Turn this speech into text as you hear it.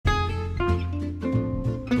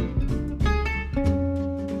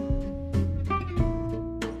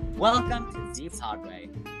Welcome to Z Broadway,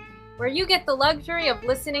 where you get the luxury of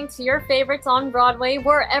listening to your favorites on Broadway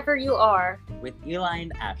wherever you are. with Eli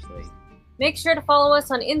and Ashley. Make sure to follow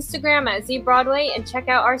us on Instagram at ZBroadway and check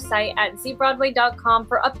out our site at zbroadway.com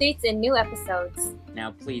for updates and new episodes.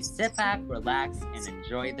 Now please sit back, relax, and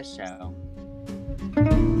enjoy the show.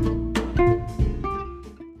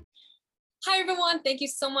 Hi everyone, thank you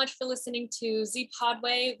so much for listening to Z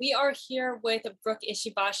Broadway. We are here with Brooke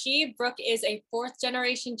Ishibashi. Brooke is a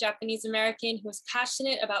fourth-generation Japanese American who is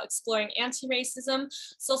passionate about exploring anti-racism,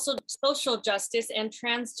 social justice, and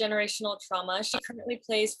transgenerational trauma. She currently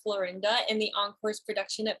plays Florinda in the Encore's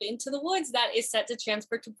production of Into the Woods that is set to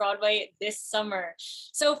transfer to Broadway this summer.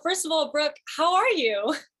 So first of all, Brooke, how are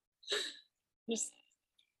you?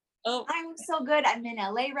 I'm so good. I'm in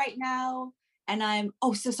LA right now. And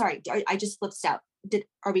so sorry. I just flipped out.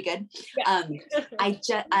 Are we good? Yeah.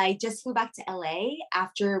 I just flew back to LA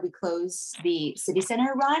after we closed the City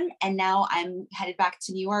Center run, and now I'm headed back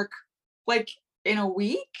to New York, like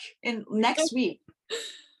next week.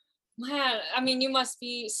 Man, I mean, you must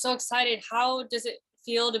be so excited. How does it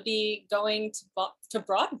feel to be going to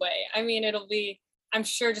Broadway? I mean, it'll be, I'm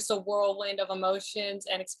sure, just a whirlwind of emotions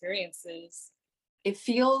and experiences. It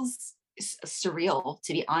feels surreal,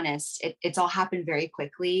 to be honest. It's all happened very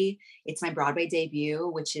quickly. It's my Broadway debut,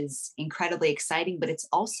 which is incredibly exciting, but it's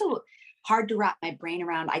also hard to wrap my brain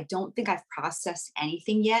around. I don't think I've processed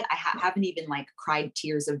anything yet. I haven't even cried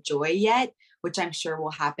tears of joy yet, which I'm sure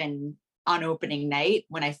will happen on opening night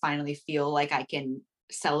when I finally feel like I can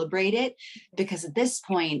celebrate it. Because at this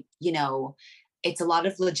point, it's a lot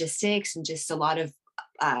of logistics and just a lot of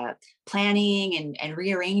planning and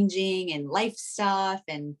rearranging and life stuff.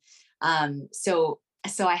 And so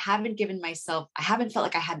I haven't felt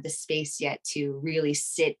like I had the space yet to really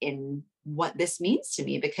sit in what this means to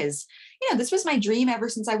me, because, this was my dream ever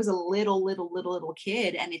since I was a little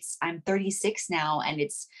kid. And I'm 36 now. And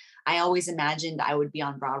I always imagined I would be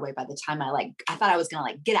on Broadway by the time I thought I was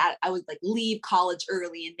going to get out. I would leave college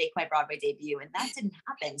early and make my Broadway debut. And that didn't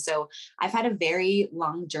happen. So I've had a very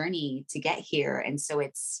long journey to get here. And so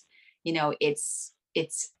it's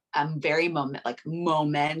very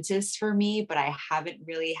momentous for me, but I haven't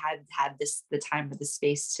really had the time or the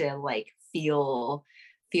space to feel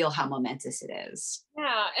how momentous it is.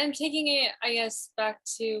 Yeah, and taking it, I guess, back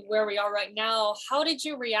to where we are right now, how did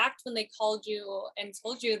you react when they called you and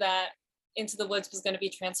told you that Into the Woods was going to be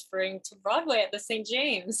transferring to Broadway at the St.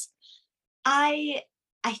 James? I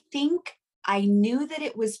think I knew that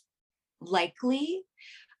it was likely,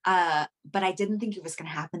 but I didn't think it was going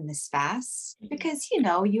to happen this fast, because,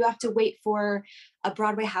 you have to wait for a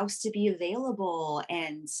Broadway house to be available.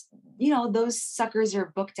 And, those suckers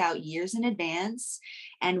are booked out years in advance.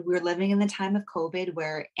 And we're living in the time of COVID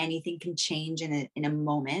where anything can change in a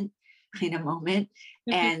moment.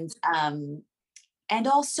 And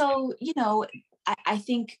also, I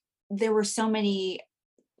think there were so many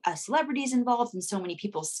celebrities involved and so many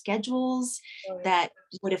people's schedules that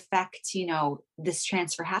would affect, this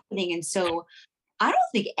transfer happening. And so I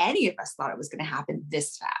don't think any of us thought it was going to happen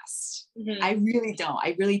this fast. Mm-hmm. I really don't.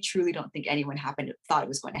 I really, truly don't think anyone thought it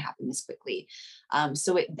was going to happen this quickly.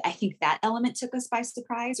 So I think that element took us by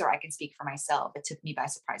surprise, or I can speak for myself. It took me by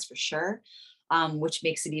surprise for sure, which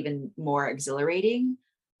makes it even more exhilarating,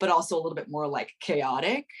 but also a little bit more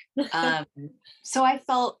chaotic. So I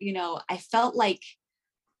felt like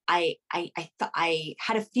I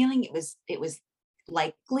had a feeling it was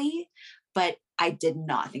likely, but I did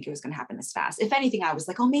not think it was going to happen this fast. If anything, I was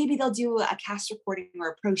like, oh, maybe they'll do a cast recording or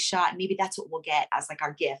a pro shot, and maybe that's what we'll get as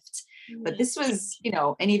our gift. But this was,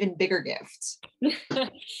 an even bigger gift.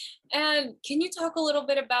 And can you talk a little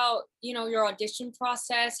bit about, your audition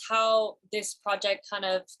process, how this project kind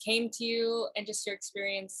of came to you, and just your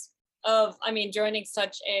experience of, joining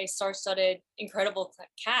such a star-studded, incredible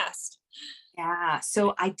cast? Yeah,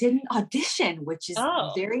 so I did an audition, which is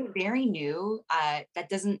very, very new. That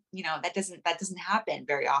doesn't happen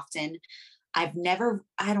very often. I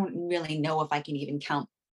don't really know if I can even count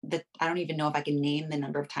I don't even know if I can name the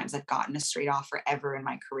number of times I've gotten a straight offer ever in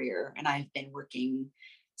my career. And I've been working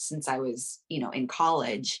since I was, in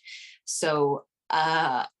college. So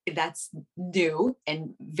that's new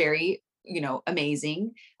and very,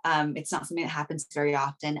 amazing. It's not something that happens very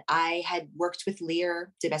often. I had worked with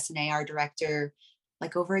Lear de Bessonet, our director,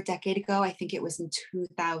 over a decade ago. I think it was in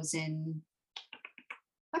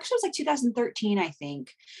 2013, I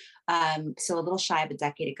think. So a little shy of a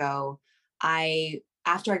decade ago.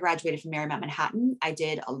 After I graduated from Marymount Manhattan, I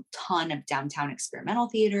did a ton of downtown experimental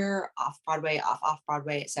theater, off Broadway, off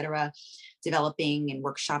Broadway, etc., developing and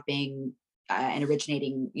workshopping and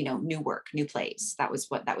originating, new work, new plays. That was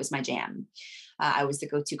my jam. I was the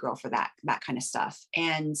go-to girl for that kind of stuff.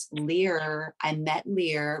 And I met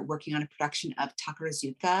Lear working on a production of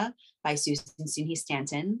Takarazuka by Susan Soonhee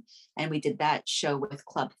Stanton. And we did that show with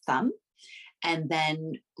Club Thumb. And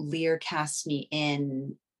then Lear cast me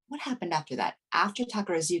in, what happened after that? After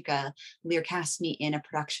Takarazuka, Lear cast me in a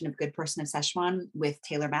production of Good Person of Szechuan with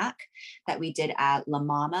Taylor Mack that we did at La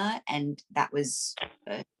Mama, and that was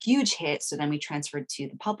a huge hit. So then we transferred to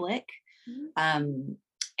the public, and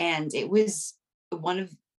it was one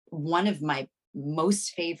of my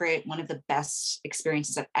most favorite, one of the best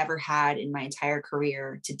experiences I've ever had in my entire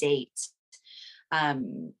career to date.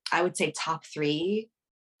 I would say top 3.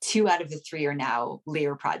 2 out of the 3 are now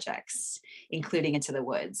Lear projects, including Into the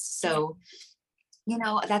Woods. So,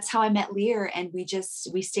 that's how I met Lear. And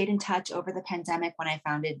we stayed in touch over the pandemic when I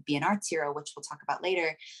founded Be an Arts Hero, which we'll talk about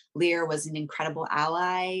later. Lear was an incredible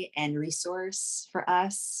ally and resource for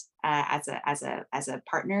us as a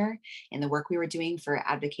partner in the work we were doing for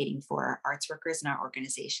advocating for arts workers in our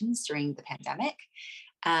organizations during the pandemic.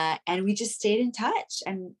 And we just stayed in touch,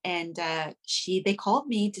 and they called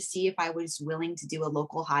me to see if I was willing to do a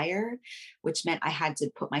local hire, which meant I had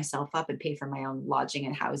to put myself up and pay for my own lodging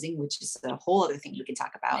and housing, which is a whole other thing we can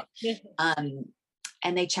talk about.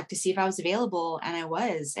 And they checked to see if I was available, and I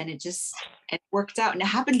was, and it worked out, and it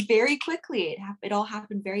happened very quickly. It all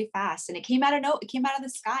happened very fast, and it came out of the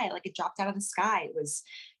sky, like it dropped out of the sky.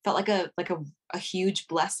 Felt like a huge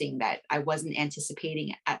blessing that I wasn't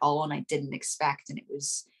anticipating at all, and I didn't expect. And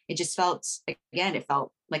it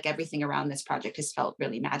felt like everything around this project has felt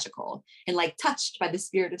really magical and like touched by the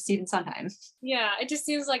spirit of Seed and Sondheim. Yeah, it just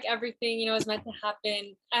seems like everything, is meant to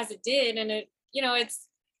happen as it did. And it's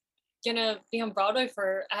gonna be on Broadway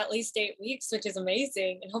for at least 8 weeks, which is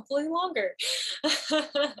amazing, and hopefully longer.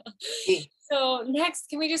 So next,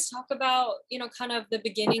 can we just talk about, kind of the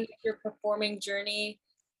beginning of your performing journey,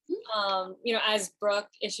 as Brooke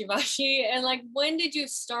Ishibashi, and like, when did you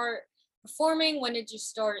start performing? When did you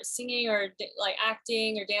start singing or like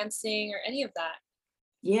acting or dancing or any of that?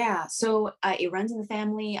 Yeah, so it runs in the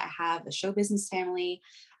family. I have a show business family.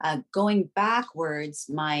 Going backwards,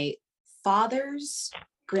 my father's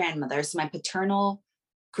grandmother, so my paternal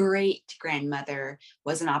great grandmother,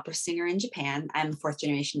 was an opera singer in Japan. I'm 4th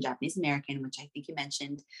generation Japanese American, which I think you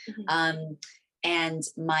mentioned. And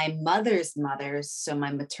my mother's mother, so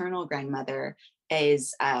my maternal grandmother,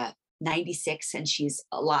 is 96, and she's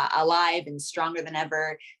alive and stronger than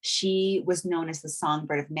ever. She was known as the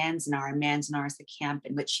songbird of Manzanar. Manzanar is the camp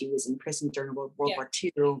in which she was imprisoned during World War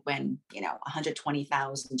II, when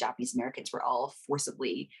 120,000 Japanese Americans were all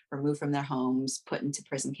forcibly removed from their homes, put into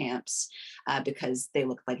prison camps because they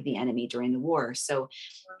looked like the enemy during the war. So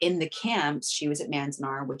in the camps, she was at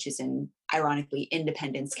Manzanar, which is in, ironically,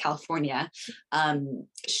 Independence, California.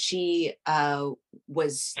 She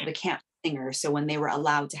was the camp singer. So when they were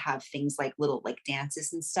allowed to have things like little like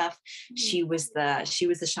dances and stuff, she was the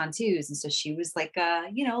chanteuse, and so she was like a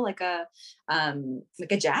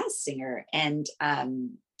jazz singer, and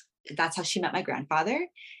that's how she met my grandfather.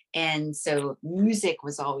 And so music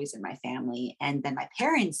was always in my family. And then my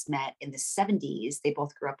parents met in the 70s. They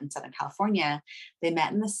both grew up in Southern California. They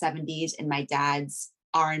met in the 70s in my dad's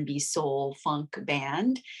R&B soul funk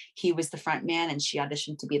band. He was the front man, and she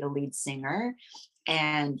auditioned to be the lead singer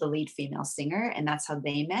and the lead female singer, and that's how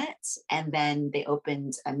they met. And then they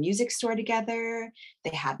opened a music store together.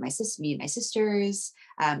 They had me and my sisters.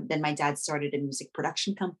 Then my dad started a music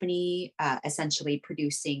production company, essentially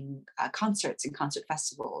producing concerts and concert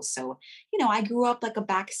festivals. So, I grew up like a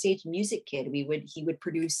backstage music kid. He would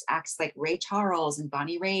produce acts like Ray Charles and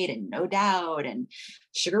Bonnie Raitt and No Doubt and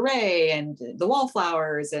Sugar Ray and the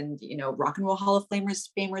Wallflowers and, Rock and Roll Hall of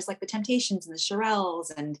Famers like the Temptations and the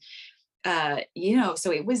Shirelles. And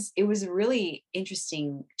so it was a really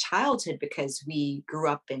interesting childhood because we grew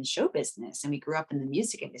up in show business and we grew up in the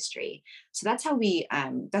music industry. So that's how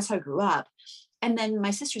I grew up. And then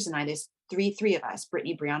my sisters and I, there's three of us,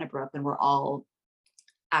 Brittany, Brianna, Brooke, and we're all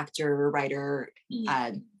actor, writer,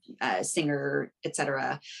 singer,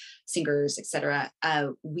 singers, etc.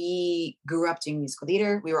 We grew up doing musical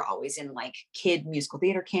theater. We were always in like kid musical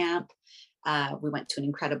theater camp. We went to an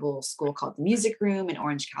incredible school called the Music Room in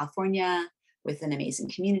Orange, California, with an amazing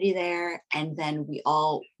community there. And then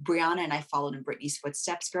Brianna and I followed in Brittany's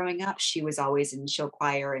footsteps growing up. She was always in show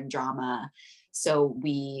choir and drama. So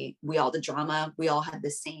we all did drama. We all had the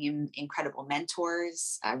same incredible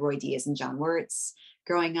mentors, Roy Diaz and John Wirtz,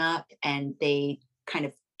 growing up. And they kind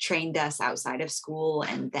of trained us outside of school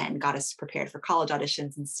and then got us prepared for college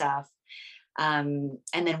auditions and stuff. And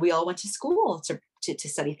then we all went to school to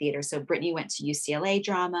study theater. So Brittany went to UCLA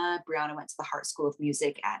drama, Brianna went to the Hart School of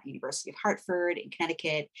Music at the University of Hartford in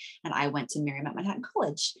Connecticut, and I went to Marymount Manhattan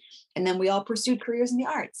College. And then we all pursued careers in the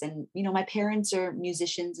arts. And, you know, my parents are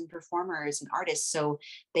musicians and performers and artists, so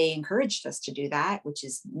they encouraged us to do that, which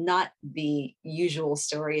is not the usual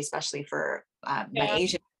story, especially for my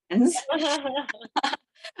Asian friends.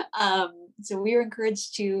 So we were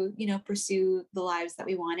encouraged to, you know, pursue the lives that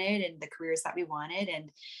we wanted and the careers that we wanted.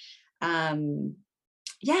 And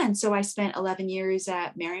and so I spent 11 years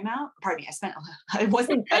at Marymount. Pardon me, I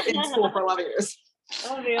wasn't in school for 11 years.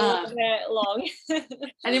 Oh, be a little bit long.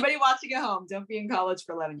 Anybody watching at home, don't be in college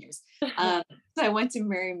for 11 years. So I went to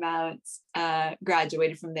Marymount,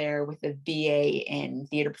 graduated from there with a BA in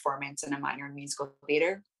theater performance and a minor in musical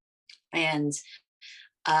theater. And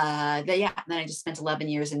then I just spent 11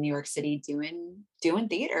 years in New York City doing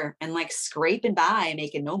theater and like scraping by,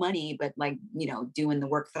 making no money, but like, you know, doing the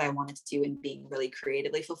work that I wanted to do and being really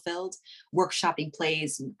creatively fulfilled, workshopping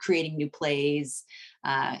plays and creating new plays,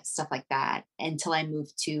 stuff like that, until I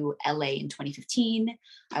moved to LA in 2015.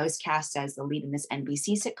 I was cast as the lead in this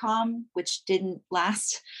NBC sitcom, which didn't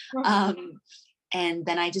last. And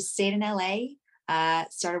then I just stayed in LA.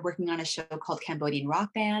 Started working on a show called Cambodian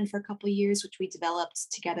Rock Band for a couple of years, which we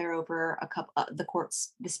developed together over the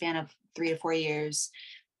span of 3 to 4 years.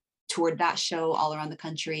 Toured that show all around the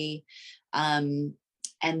country, and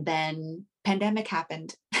then pandemic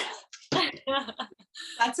happened.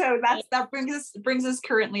 That brings us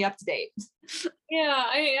currently up to date. Yeah,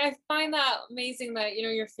 I find that amazing that, you know,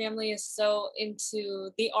 your family is so into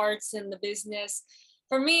the arts and the business.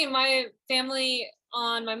 For me, my family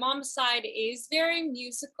on my mom's side is very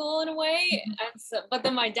musical in a way, but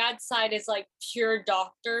then my dad's side is like pure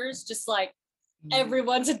doctors, just like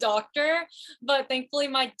everyone's a doctor. But thankfully,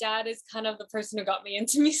 my dad is kind of the person who got me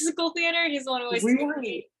into musical theater. He's the one who always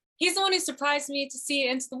he's the one who surprised me to see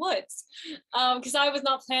Into the Woods, because I was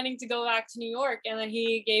not planning to go back to New York, and then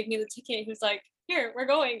he gave me the ticket. He was like, "Here, we're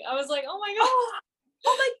going." I was like, "Oh my god."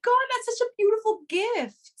 Oh my God, that's such a beautiful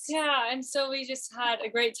gift. Yeah, and so we just had a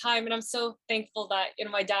great time, and I'm so thankful that, you know,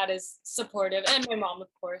 my dad is supportive, and my mom, of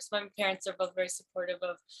course. My parents are both very supportive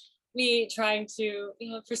of me trying to, you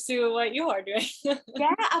know, pursue what you are doing.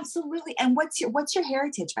 Yeah, absolutely. And what's your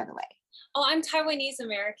heritage, by the way? Oh, I'm Taiwanese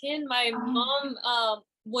American. My mom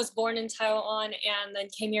was born in Taiwan and then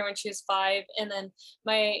came here when she was 5, and then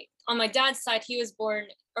on my dad's side, he was born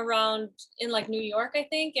around in like New York, I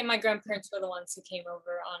think, and my grandparents were the ones who came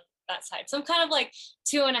over on that side. So I'm kind of like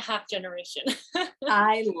 2.5 generation.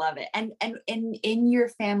 I love it. And in your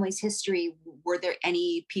family's history, were there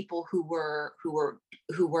any people who were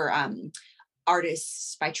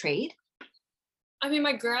artists by trade? I mean,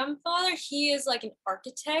 my grandfather, he is like an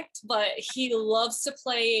architect, but he loves to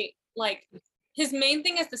play, like, his main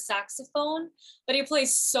thing is the saxophone, but he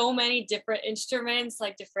plays so many different instruments,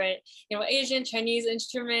 like different, you know, Asian, Chinese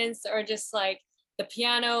instruments, or just like the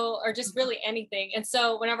piano, or just really anything. And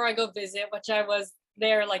so whenever I go visit, which I was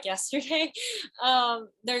there like yesterday,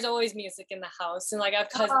 there's always music in the house, and like I have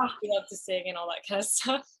cousins who love to sing and all that kind of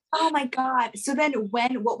stuff. Oh my God. So then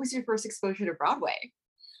what was your first exposure to Broadway?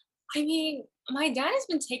 I mean, my dad has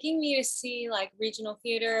been taking me to see like regional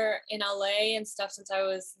theater in LA and stuff since I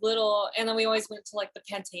was little. And then we always went to like the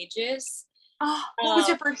Pantages. Oh, what was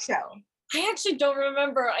your first show? I actually don't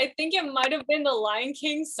remember. I think it might have been The Lion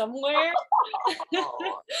King somewhere.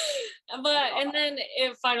 And then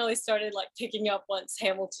it finally started like picking up once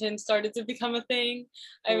Hamilton started to become a thing.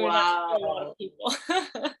 I mean, wow. A lot of people.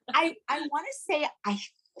 I want to say,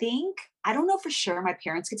 I don't know for sure, my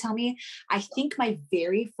parents could tell me, I think my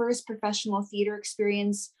very first professional theater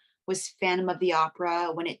experience was Phantom of the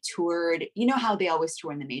Opera when it toured. You know how they always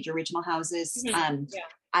tour in the major regional houses? Yeah.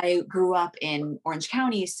 I grew up in Orange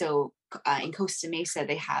County, so in Costa Mesa,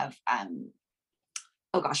 they have,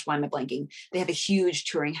 oh gosh, why am I blanking? They have a huge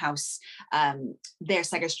touring house there,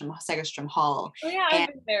 Segerstrom Hall. Oh yeah, I've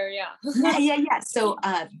been there, yeah. yeah. So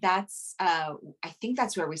that's, I think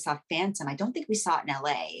that's where we saw Phantom. I don't think we saw it in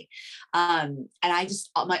LA. And I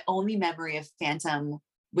just, my only memory of Phantom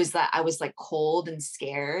was that I was like cold and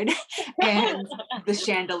scared, and the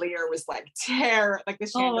chandelier was like the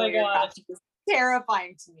chandelier was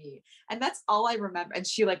terrifying to me, and that's all I remember. And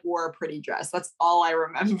she like wore a pretty dress. That's all I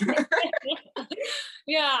remember.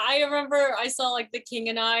 Yeah, I remember I saw like The King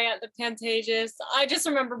and I at the Pantages. I just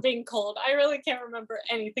remember being cold. I really can't remember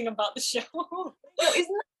anything about the show. Isn't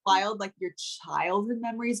that wild, like your childhood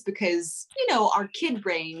memories? Because, you know, our kid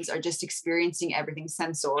brains are just experiencing everything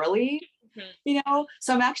sensorially. You know,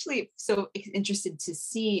 so I'm actually so interested to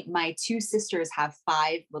see. My 2 sisters have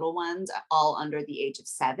 5 little ones, all under the age of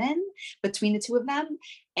 7 between the 2 of them.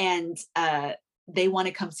 And they want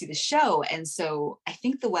to come see the show. And so I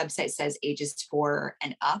think the website says ages 4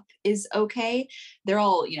 and up is okay. They're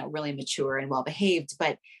all, you know, really mature and well behaved,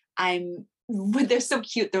 but they're so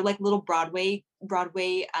cute. They're like little Broadway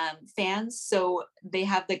fans. So they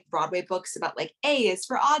have like Broadway books about like A is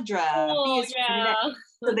for Audra, B Oh is for Bernadette. yeah.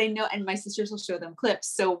 So they know, and my sisters will show them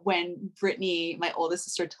clips. So when Brittany, my oldest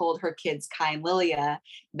sister, told her kids, Kai and Lilia,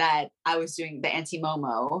 that I was doing the Auntie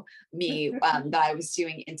Momo, that I was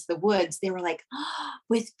doing Into the Woods, they were like, oh,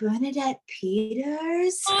 with Bernadette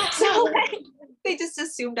Peters? So like, they just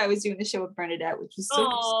assumed I was doing the show with Bernadette, which was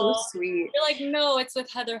so sweet. You're like, no, it's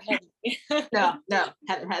with Heather Headley. No,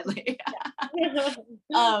 Heather Headley.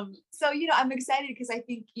 So, you know, I'm excited because I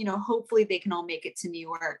think, you know, hopefully they can all make it to New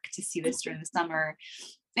York to see this during the summer.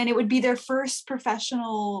 And it would be their first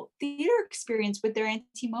professional theater experience with their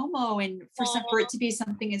Auntie Momo. And for it to be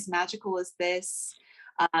something as magical as this,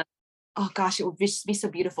 oh gosh, it would just be so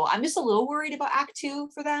beautiful. I'm just a little worried about Act 2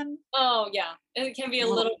 for them. Oh yeah, it can be a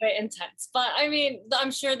little bit intense, but I mean,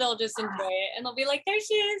 I'm sure they'll just enjoy it and they'll be like, there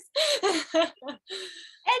she is.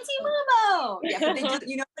 Auntie Momo. Yeah, but they do,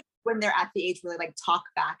 you know, like when they're at the age where they like talk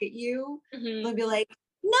back at you, they'll be like,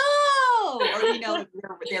 no, or you know,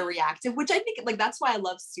 they're reactive, which I think like that's why I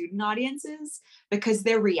love student audiences, because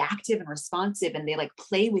they're reactive and responsive and they like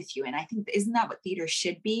play with you. And I think, isn't that what theater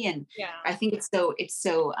should be? And I think it's so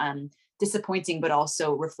disappointing, but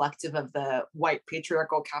also reflective of the white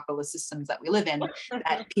patriarchal capitalist systems that we live in,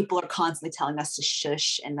 that people are constantly telling us to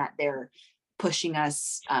shush and that they're pushing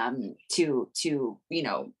us to you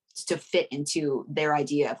know, to fit into their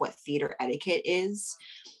idea of what theater etiquette is,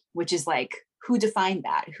 which is like, who defined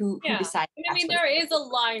that? Who decided? I mean, there is a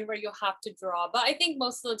line where you have to draw, but I think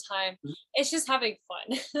most of the time it's just having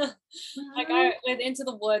fun. Like with Into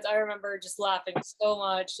the Woods, I remember just laughing so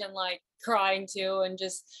much and like crying too, and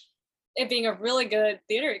just it being a really good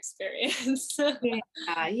theater experience.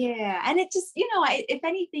 Yeah. And it just, you know, if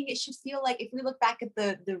anything, it should feel like, if we look back at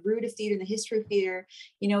the root of theater and the history of theater,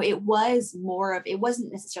 you know, it was more of, it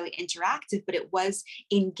wasn't necessarily interactive, but it was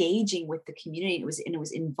engaging with the community. It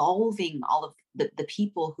was involving all of the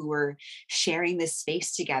people who were sharing this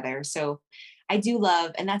space together. So I do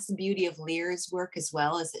love, and that's the beauty of Lear's work as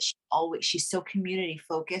well, is that she's so community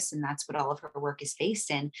focused, and that's what all of her work is based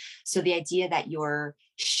in. So the idea that you're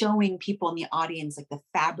showing people in the audience like the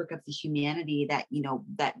fabric of the humanity that, you know,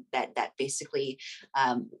 that basically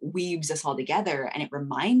weaves us all together, and it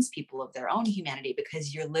reminds people of their own humanity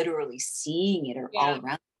because you're literally seeing it all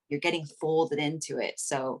around. You're getting folded into it.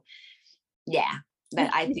 So yeah,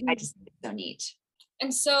 that I just think it's so neat.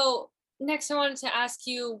 And so next, I wanted to ask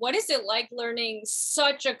you, what is it like learning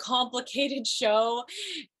such a complicated show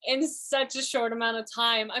in such a short amount of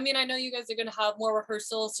time? I mean, I know you guys are going to have more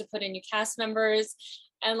rehearsals to put in new cast members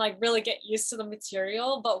and like really get used to the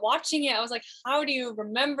material, but watching it, I was like, how do you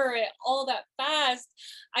remember it all that fast?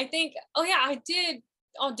 I think, oh yeah, I did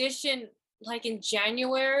audition like in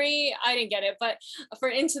January. I didn't get it, but for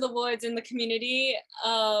Into the Woods in the community,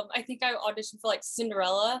 I think I auditioned for like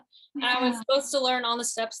Cinderella, and I was supposed to learn On the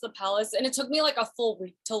Steps of the Palace, and it took me like a full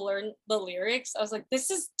week to learn the lyrics. I was like, this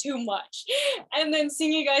is too much. And then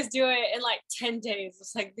seeing you guys do it in like 10 days,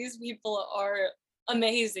 it's like, these people are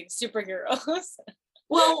amazing superheroes.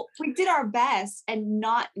 Well, we did our best, and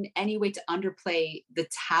not in any way to underplay the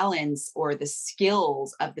talents or the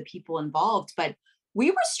skills of the people involved, but we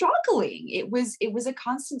were struggling. It was a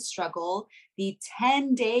constant struggle. The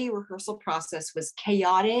 10-day rehearsal process was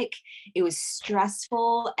chaotic. It was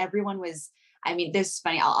stressful. Everyone was, I mean, this is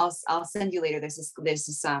funny. I'll send you later. There's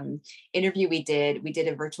this interview we did. We did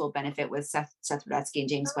a virtual benefit with Seth Rudetsky and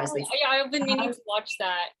James Wesley. Yeah, I've been meaning to watch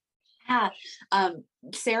that. Yeah.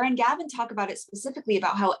 Sarah and Gavin talk about it specifically,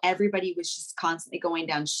 about how everybody was just constantly going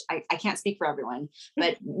down. I can't speak for everyone,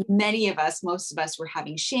 but most of us were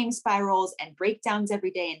having shame spirals and breakdowns every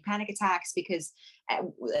day and panic attacks because,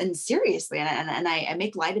 and seriously, and I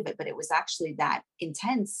make light of it, but it was actually that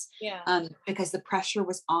intense. Yeah. Because the pressure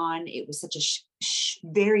was on. It was such a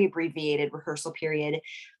very abbreviated rehearsal period.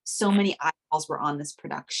 So many eyeballs were on this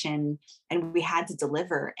production, and we had to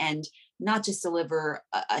deliver, and not just deliver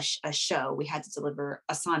a show. We had to deliver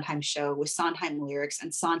a Sondheim show with Sondheim lyrics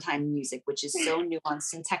and Sondheim music, which is so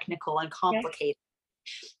nuanced and technical and complicated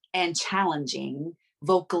and challenging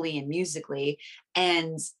vocally and musically.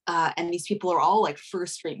 And these people are all like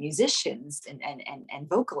first-rate musicians and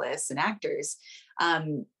vocalists and actors.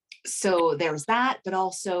 So there's that, but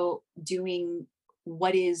also doing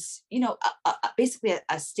what is, you know, basically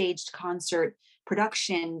a staged concert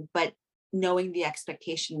production, but knowing the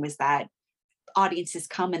expectation was that audiences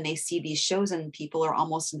come and they see these shows and people are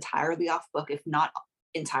almost entirely off book, if not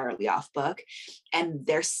entirely off book. And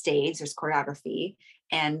there's stage, there's choreography,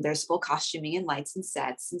 and there's full costuming and lights and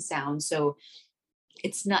sets and sound. So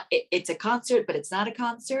it's not, it's a concert, but it's not a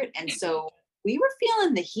concert. And so we were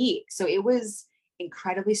feeling the heat. So it was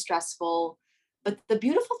incredibly stressful. But the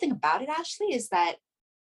beautiful thing about it, Ashley, is that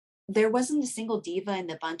there wasn't a single diva in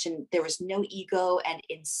the bunch, and there was no ego. And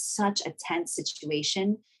in such a tense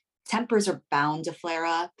situation, tempers are bound to flare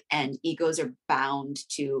up and egos are bound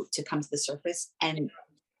to come to the surface. And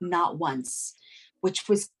not once, which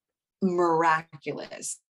was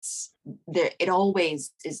miraculous. It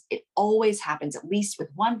always happens, at least with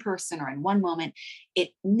one person or in one moment. It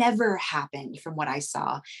never happened from what I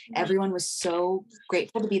saw. Everyone was so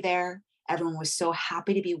grateful to be there. Everyone was so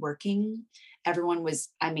happy to be working. Everyone was,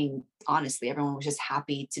 I mean, honestly, everyone was just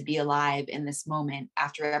happy to be alive in this moment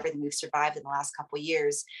after everything we've survived in the last couple of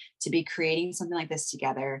years, to be creating something like this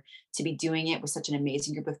together, to be doing it with such an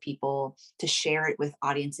amazing group of people, to share it with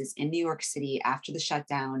audiences in New York City after the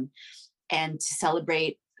shutdown, and to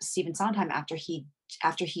celebrate Stephen Sondheim after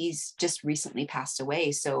he's just recently passed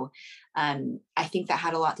away. So I think that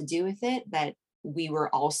had a lot to do with it, that we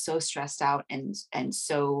were all so stressed out and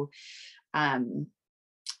so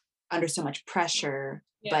under so much pressure,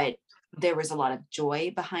 but there was a lot of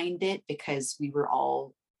joy behind it because we were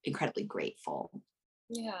all incredibly grateful.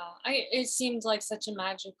 Yeah, it seemed like such a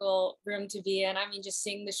magical room to be in. I mean, just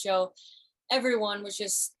seeing the show, everyone was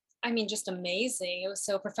just, I mean, just amazing. It was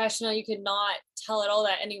so professional. You could not tell at all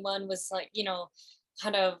that anyone was like, you know,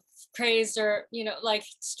 kind of crazed or, you know, like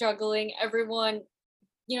struggling. Everyone,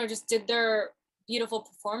 you know, just did their beautiful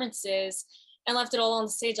performances and left it all on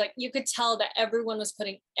the stage. Like you could tell that everyone was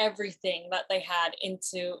putting everything that they had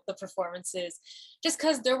into the performances, just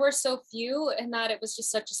because there were so few, and that it was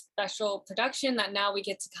just such a special production that now we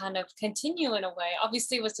get to kind of continue in a way,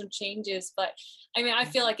 obviously with some changes. But I mean, I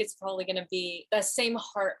feel like it's probably going to be the same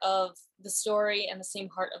heart of the story and the same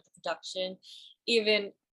heart of the production,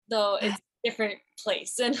 even though it's a different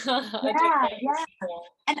place and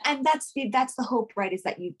and that's the hope, right? Is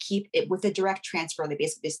that you keep it with a direct transfer. They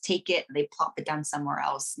basically just take it, they plop it down somewhere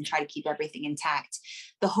else and try to keep everything intact.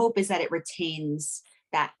 The hope is that it retains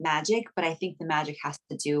that magic, but I think the magic has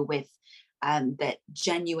to do with that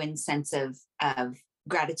genuine sense of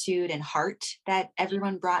gratitude and heart that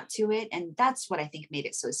everyone brought to it. And that's what I think made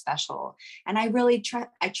it so special. And I really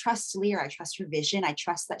I trust Lear. I trust her vision. I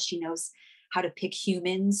trust that she knows how to pick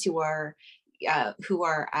humans who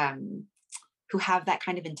have that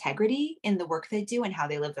kind of integrity in the work they do and how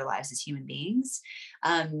they live their lives as human beings.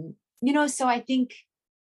 You know, so I think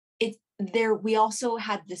we also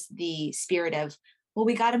had the spirit of, well,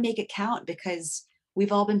 we got to make it count, because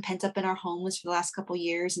we've all been pent up in our homes for the last couple of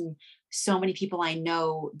years. And so many people I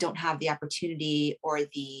know don't have the opportunity or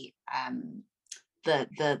the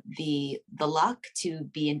luck to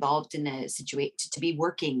be involved in a situation, to be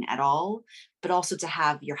working at all, but also to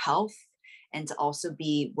have your health and to also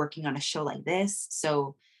be working on a show like this.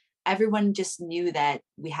 So everyone just knew that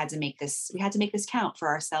we had to make this count for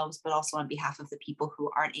ourselves, but also on behalf of the people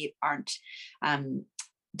who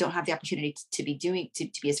don't have the opportunity to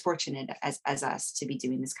be as fortunate as us to be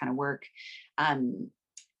doing this kind of work. I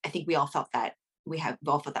think we all felt that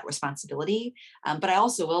responsibility. But I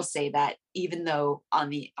also will say that even though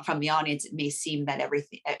from the audience, it may seem that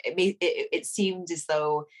it seemed as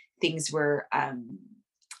though things were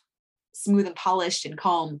smooth and polished and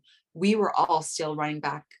calm, we were all still running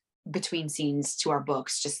back between scenes to our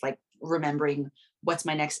books, just like remembering, what's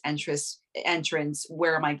my next entrance,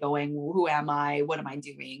 where am I going, who am I, what am I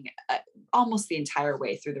doing, almost the entire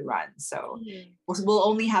way through the run. So we'll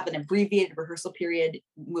only have an abbreviated rehearsal period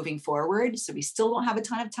moving forward, so we still don't have a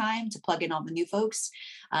ton of time to plug in all the new folks,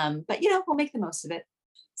 but we'll make the most of it.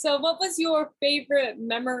 So what was your favorite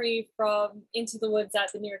memory from Into the Woods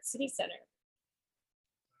at the New York City Center?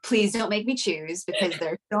 Please don't make me choose, because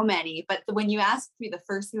there's so many. But when you asked me, the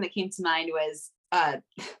first thing that came to mind was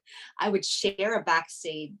I would share a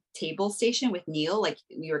backstage table station with Neil, like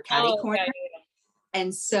we were catty corner. Okay.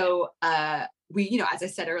 And so we, as I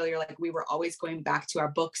said earlier, like we were always going back to our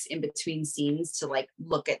books in between scenes to like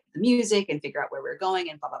look at the music and figure out where we were going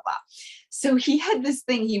and blah, blah, blah. So he had this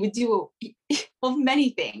thing he would do, well, many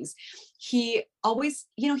things. He always,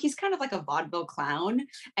 he's kind of like a vaudeville clown.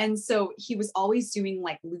 And so he was always doing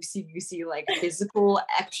like loosey-goosey, like physical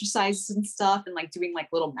exercises and stuff, and like doing like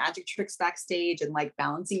little magic tricks backstage and like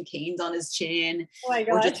balancing canes on his chin. Oh my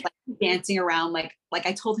God. Or just like dancing around. Like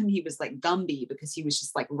I told him he was like Gumby, because he was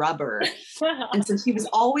just like rubber. And so he was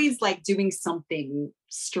always like doing something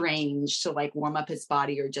strange to like warm up his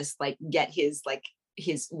body or just like get his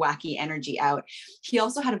his wacky energy out. He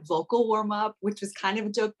also had a vocal warm up, which was kind of a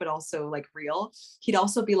joke, but also like real. He'd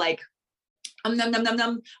also be like, num num num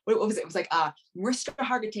num. What was it? It was like Mariska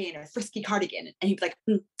Hargitay in a frisky cardigan, and he'd be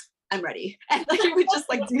like, I'm ready. And like he would just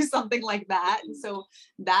like do something like that. And so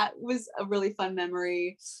that was a really fun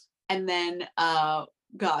memory. And then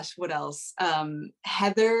gosh, what else?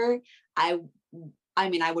 Heather, I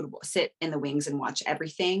mean, I would sit in the wings and watch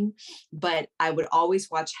everything, but I would always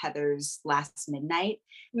watch Heather's Last Midnight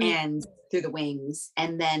and Through the Wings.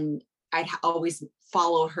 And then I'd always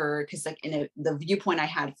follow her because like the viewpoint I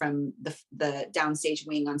had from the downstage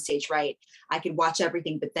wing on stage right, I could watch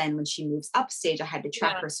everything. But then when she moves upstage, I had to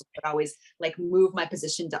track her. So I would always like move my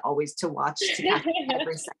position to watch to catch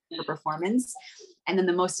every second of her performance. And then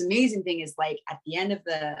the most amazing thing is like at the end of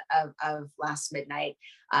of Last Midnight,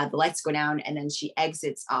 the lights go down and then she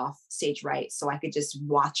exits off stage right. So I could just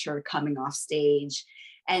watch her coming off stage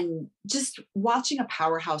and just watching a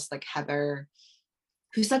powerhouse like Heather,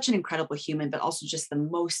 who's such an incredible human, but also just the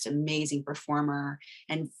most amazing performer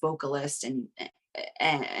and vocalist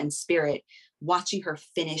and spirit, watching her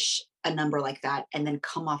finish a number like that and then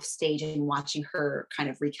come off stage and watching her kind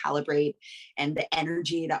of recalibrate and the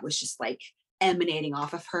energy that was just like emanating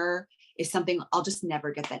off of her is something I'll just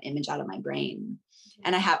never get that image out of my brain.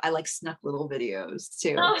 And I like snuck little videos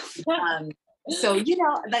too. So, you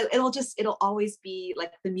know, it'll always be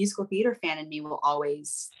like the musical theater fan in me will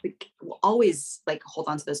always like hold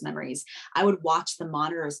on to those memories. I would watch the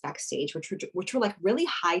monitors backstage, which were like really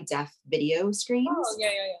high def video screens. Oh, yeah.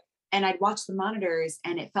 And I'd watch the monitors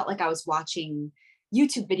and it felt like I was watching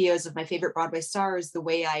YouTube videos of my favorite Broadway stars the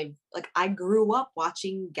way I grew up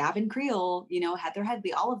watching Gavin Creel, you know, Heather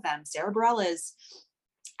Headley, all of them, Sarah Bareilles.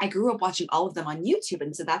 I grew up watching all of them on YouTube.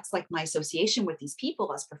 And so that's like my association with these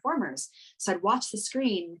people as performers. So I'd watch the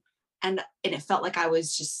screen and it felt like I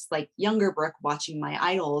was just like younger Brooke watching my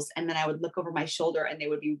idols. And then I would look over my shoulder and they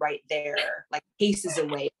would be right there, like paces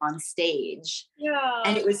away on stage. Yeah.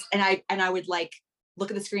 And it was, and I would like look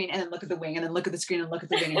at the screen and then look at the wing and then look at the screen and look at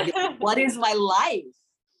the wing and be like, what is my life?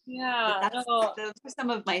 Yeah. Those are some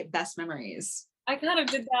of my best memories. I kind of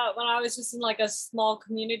did that when I was just in like a small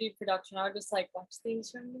community production. I would just like watch things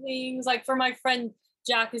from the wings. Like for my friend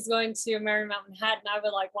Jack is going to Marymount Manhattan, I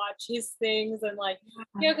would like watch his things and like,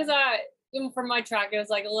 you know, because even for my track, it was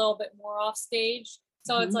like a little bit more off stage.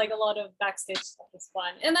 So it's like a lot of backstage stuff is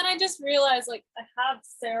fun. And then I just realized like I have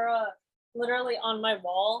Sarah literally on my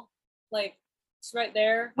wall, like it's right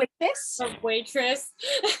there. Waitress? Waitress.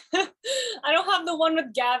 I don't have the one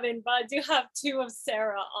with Gavin, but I do have two of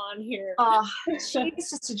Sarah on here. She's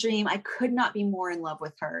just a dream. I could not be more in love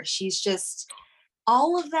with her. She's just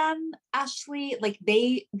all of them, Ashley, like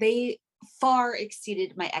they far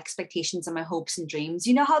exceeded my expectations and my hopes and dreams.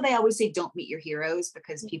 You know how they always say don't meet your heroes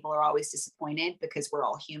because people are always disappointed because we're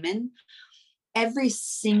all human. Every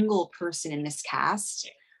single person in this cast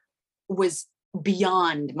was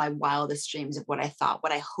beyond my wildest dreams of what I thought,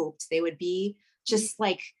 what I hoped they would be. Just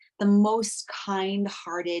like the most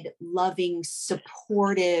kind-hearted, loving,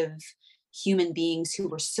 supportive human beings who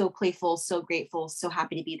were so playful, so grateful, so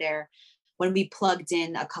happy to be there. When we plugged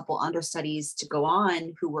in a couple understudies to go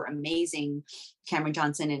on who were amazing, Cameron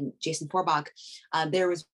Johnson and Jason Forbach, there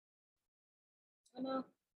was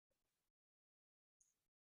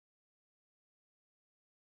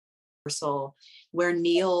rehearsal where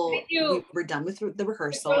Neil, we were done with the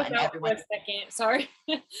rehearsal and everyone. For a second, sorry.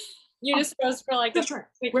 You just froze for like a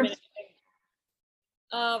quick minute.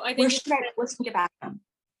 I think let's get back from.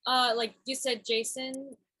 Like you said,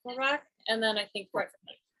 Jason Forbach, and then I think right.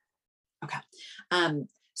 Okay.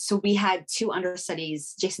 So we had two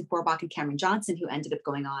understudies, Jason Forbach and Cameron Johnson, who ended up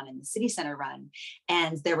going on in the City Center run.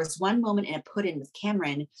 And there was one moment in a put-in with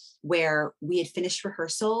Cameron where we had finished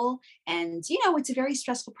rehearsal and, you know, it's a very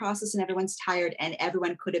stressful process and everyone's tired and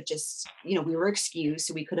everyone could have just, you know, we were excused.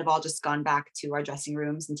 So we could have all just gone back to our dressing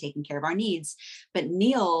rooms and taken care of our needs. But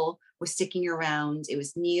Neil was sticking around. It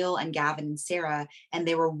was Neil and Gavin and Sarah, and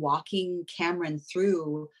they were walking Cameron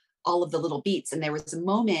through all of the little beats. And there was a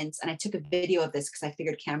moment, and I took a video of this because I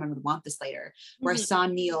figured Cameron would want this later, where I saw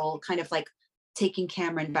Neil kind of like taking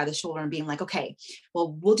Cameron by the shoulder and being like, okay,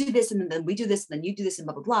 well, we'll do this. And then we do this, and then you do this and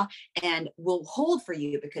blah, blah, blah. And we'll hold for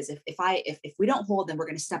you because if we don't hold, then we're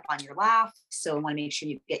going to step on your laugh. So I want to make sure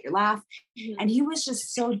you get your laugh. And he was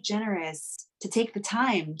just so generous to take the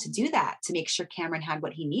time to do that, to make sure Cameron had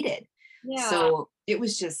what he needed. Yeah. So it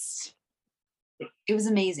was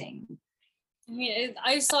amazing. I mean,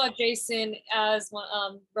 I saw Jason as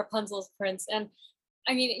Rapunzel's prince, and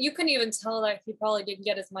I mean, you couldn't even tell that he probably didn't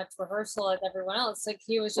get as much rehearsal as everyone else. Like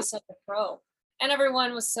he was just such a pro, and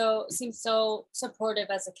everyone seemed so supportive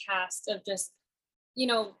as a cast of just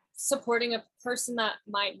supporting a person that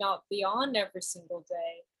might not be on every single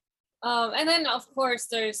day. And then of course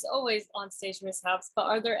there's always on stage mishaps, but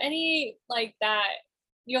are there any like that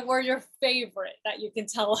were your favorite that you can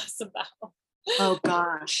tell us about? Oh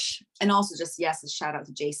gosh. And also just, yes, a shout out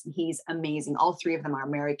to Jason. He's amazing. All three of them are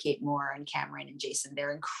Mary Kate Moore and Cameron and Jason.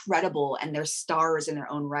 They're incredible and they're stars in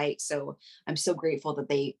their own right. So I'm so grateful that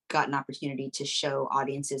they got an opportunity to show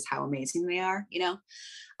audiences how amazing they are,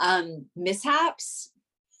 mishaps.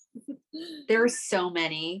 There are so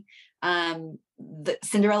many. The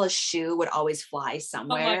Cinderella's shoe would always fly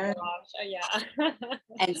somewhere. Oh my gosh. Yeah.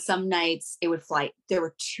 And some nights it would fly. There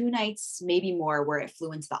were 2 nights, maybe more, where it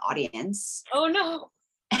flew into the audience. Oh no.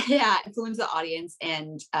 Yeah, it flew into the audience,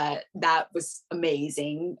 and that was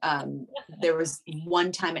amazing. There was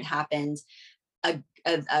one time it happened, an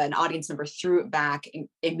audience member threw it back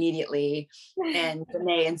immediately, and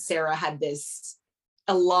Danae and Sarah had this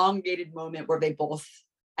elongated moment where they both,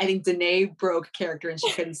 I think Danae broke character and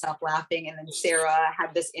she couldn't stop laughing. And then Sarah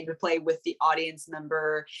had this interplay with the audience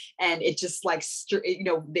member, and it just like,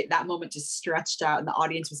 that moment just stretched out and the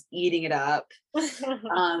audience was eating it up.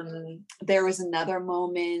 There was another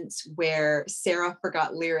moment where Sarah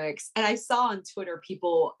forgot lyrics, and I saw on Twitter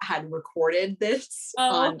people had recorded this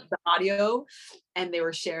on the audio and they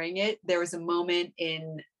were sharing it. There was a moment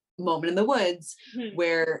in the Woods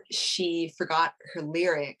where she forgot her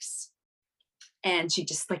lyrics. And she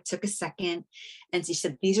just like took a second and she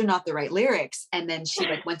said, "These are not the right lyrics." And then she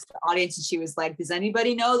like went to the audience and she was like, "Does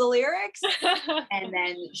anybody know the lyrics?" And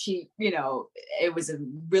then she, it was a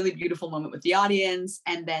really beautiful moment with the audience.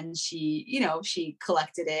 And then she, she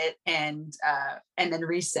collected it and then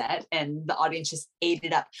reset, and the audience just ate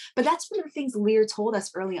it up. But that's one of the things Lear told us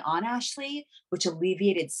early on, Ashley, which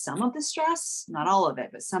alleviated some of the stress, not all of it,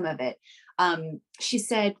 but some of it. She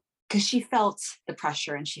said, because she felt the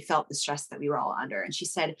pressure and she felt the stress that we were all under. And she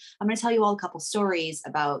said, "I'm going to tell you all a couple stories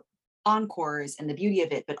about encores and the beauty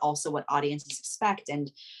of it, but also what audiences expect. And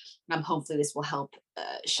hopefully this will help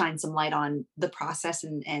shine some light on the process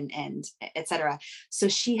and et cetera." So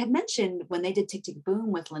she had mentioned when they did Tick, Tick,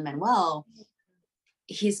 Boom with Lin-Manuel,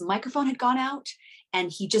 his microphone had gone out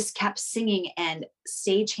and he just kept singing, and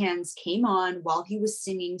stagehands came on while he was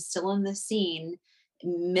singing, still in the scene,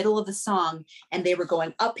 middle of the song, and they were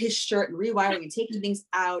going up his shirt and rewiring and taking things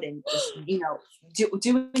out and just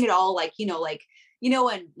doing it all like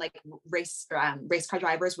when like race car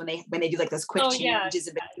drivers when they do like those quick changes.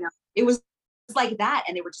 Yeah. It was like that,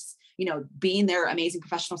 and they were just being their amazing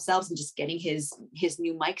professional selves and just getting his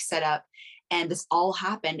new mic set up. And this all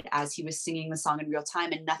happened as he was singing the song in real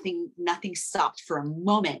time, and nothing stopped for a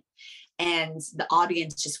moment. And the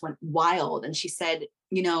audience just went wild. And she said,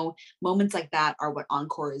 moments like that are what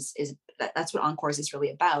encores is. That's what encores is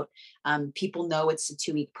really about. People know it's a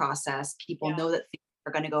 2-week process. People know that things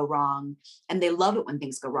are going to go wrong, and they love it when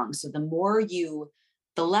things go wrong. So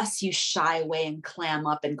the less you shy away and clam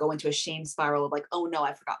up and go into a shame spiral of like, "Oh no,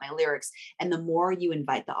 I forgot my lyrics." And the more you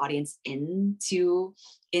invite the audience into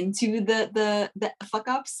the fuck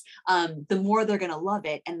ups, the more they're gonna love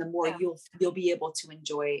it, and the more you'll be able to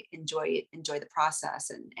enjoy the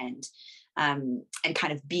process and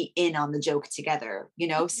kind of be in on the joke together,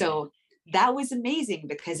 So that was amazing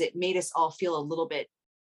because it made us all feel a little bit.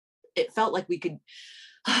 It felt like we could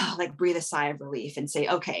like breathe a sigh of relief and say,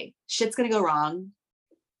 "Okay, shit's gonna go wrong.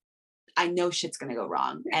 I know shit's gonna go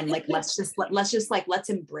wrong, and like let's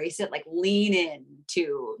embrace it, like lean in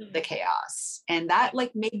to the chaos." And that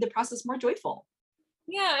like made the process more joyful.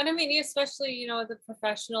 Yeah, and I mean, especially the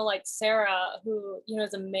professional like Sarah, who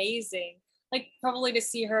is amazing. Like probably to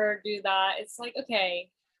see her do that, it's like,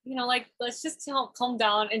 okay, like let's just calm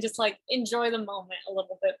down and just like enjoy the moment a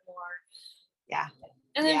little bit more. Yeah.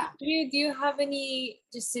 And then do you have any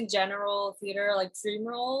just in general theater like dream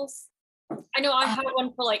roles? I know I have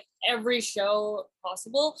one for like every show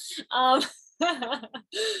possible.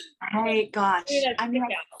 Hey, gosh. I mean,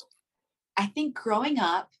 I think growing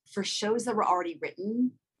up, for shows that were already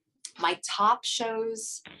written, my top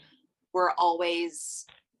shows were always,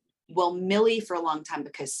 Millie for a long time,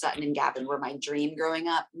 because Sutton and Gavin were my dream growing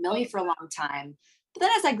up. Millie for a long time. But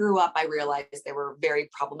then as I grew up, I realized there were very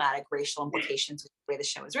problematic racial implications with the way the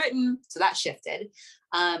show was written. So that shifted.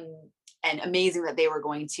 And amazing that they were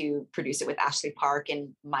going to produce it with Ashley Park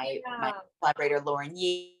and my collaborator Lauren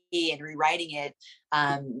Yee, and rewriting it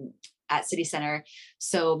at City Center.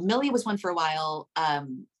 So Millie was one for a while.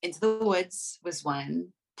 Into the Woods was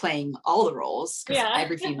one, playing all the roles, because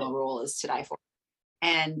every female role is to die for.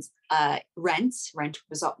 And Rent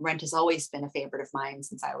has always been a favorite of mine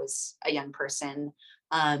since I was a young person.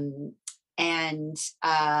 And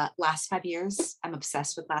Last 5 years, I'm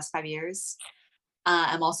obsessed with Last 5 years.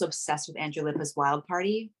 I'm also obsessed with Andrew Lippa's Wild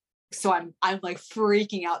Party. So I'm like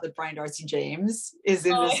freaking out that Brian Darcy James is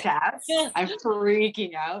in this cast. Yeah. I'm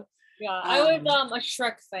freaking out. Yeah, I was a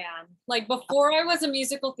Shrek fan. Like before I was a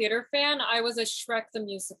musical theater fan, I was a Shrek the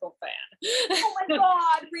musical fan. Oh my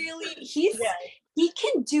God, really? He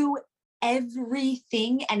can do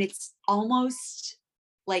everything, and it's almost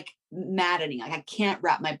like maddening. Like I can't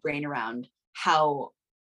wrap my brain around how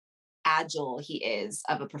agile he is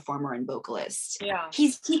of a performer and vocalist. Yeah.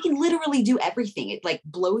 He can literally do everything. It like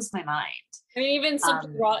blows my mind. I mean, even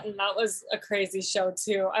Something Rotten, that was a crazy show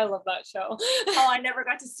too. I love that show. Oh, I never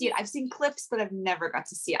got to see it. I've seen clips, but I've never got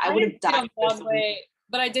to see it. I would have died. Broadway,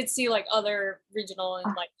 but I did see like other regional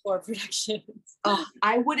and like floor productions. Oh,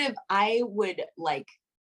 I would like,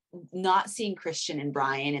 not seeing Christian and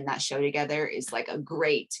Brian in that show together is like a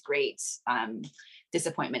great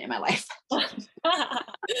disappointment in my life.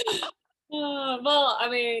 Well, I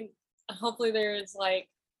mean, hopefully there's like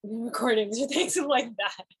recordings or things like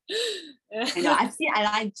that. I know.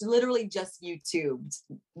 I literally just YouTubed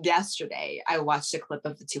yesterday. I watched a clip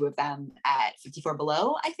of the two of them at 54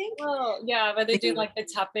 Below, I think. Oh, yeah, but they do like the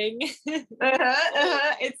tapping.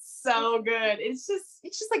 It's so good. It's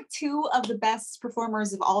just like two of the best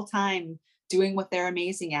performers of all time doing what they're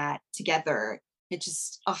amazing at together. It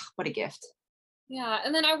just, oh, what a gift. Yeah,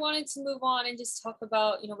 and then I wanted to move on and just talk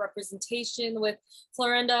about, representation with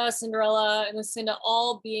Florinda, Cinderella, and Lucinda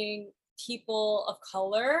all being people of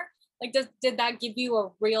color. Like, did that give you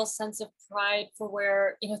a real sense of pride for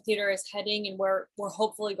where, theater is heading and where we're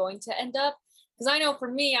hopefully going to end up? Because I know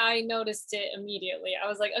for me, I noticed it immediately. I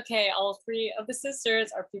was like, okay, all three of the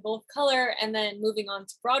sisters are people of color. And then moving on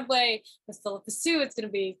to Broadway with Philippa Sue, it's going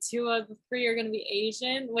to be 2 of the 3 are going to be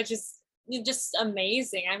Asian, which is just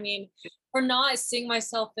amazing. I mean, for not seeing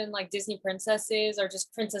myself in like Disney princesses or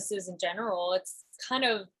just princesses in general, it's kind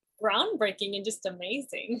of groundbreaking and just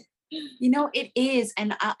amazing. It is,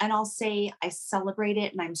 and I'll say I celebrate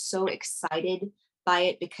it, and I'm so excited by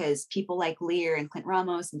it because people like Lear and Clint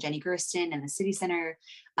Ramos and Jenny Gersten and the City Center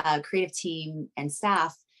creative team and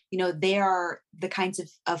staff, they are the kinds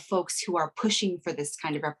of folks who are pushing for this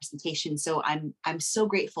kind of representation. So I'm so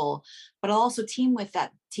grateful, but I'll also team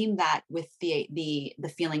that with the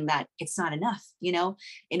feeling that it's not enough,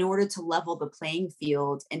 in order to level the playing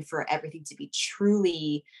field and for everything to be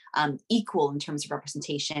truly equal in terms of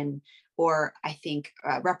representation, or I think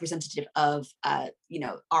representative of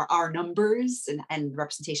our numbers and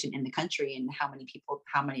representation in the country and how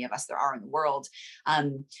many of us there are in the world.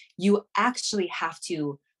 You actually have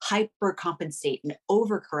to hyper compensate and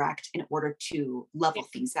overcorrect in order to level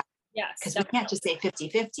things out. Yes, because we can't just say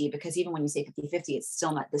 50-50, because even when you say 50-50, it's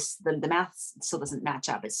still not this, the math still doesn't match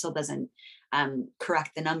up. It still doesn't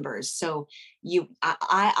correct the numbers. So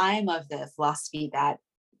I'm of the philosophy that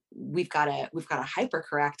we've got to hyper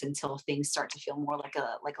correct until things start to feel more like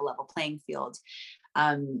a level playing field.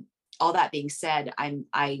 All that being said, I'm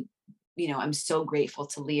so grateful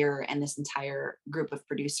to Lear and this entire group of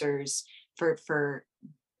producers for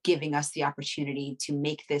giving us the opportunity to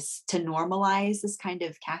make this, to normalize this kind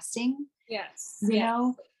of casting. Yes.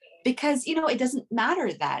 Because it doesn't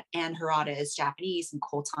matter that Anne Harada is Japanese and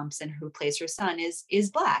Cole Thompson, who plays her son, is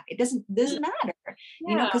Black. It doesn't matter,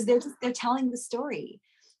 because they're telling the story.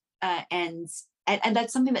 And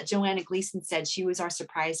that's something that Joanna Gleason said. She was our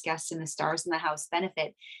surprise guest in the Stars in the House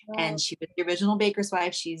benefit. Oh. And she was the original Baker's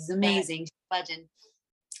wife. She's amazing. She's a legend.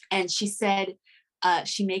 And she said,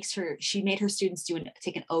 she made her students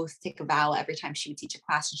take an oath, take a vow every time she would teach a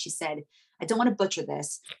class. And she said, I don't want to butcher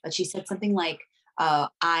this, but she said something like,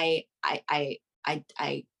 I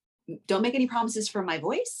don't make any promises for my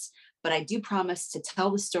voice, but I do promise to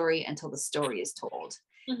tell the story until the story is told.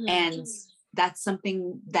 Mm-hmm. And that's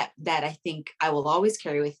something that I think I will always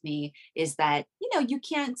carry with me, is that, you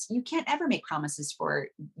can't ever make promises for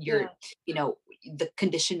your, the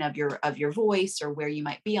condition of your voice, or where you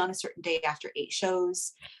might be on a certain day after 8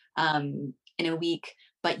 shows in a week,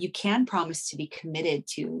 but you can promise to be committed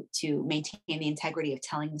to maintain the integrity of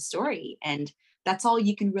telling the story. And that's all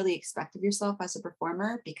you can really expect of yourself as a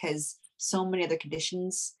performer, because so many other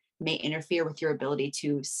conditions may interfere with your ability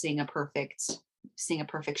to sing a perfect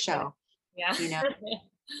show. Yeah.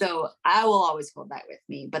 So I will always hold that with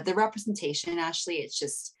me. But the representation, Ashley, it's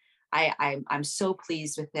just, I'm so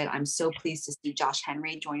pleased with it. I'm so pleased to see Josh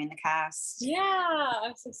Henry joining the cast. Yeah,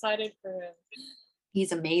 I'm so excited for him.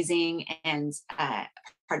 He's amazing. And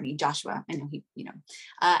pardon me, Joshua. I know he,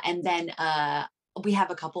 and then we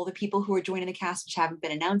have a couple other people who are joining the cast, which haven't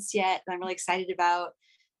been announced yet, that I'm really excited about.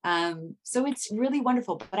 So it's really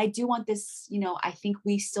wonderful. But I do want this, I think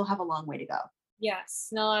we still have a long way to go. Yes,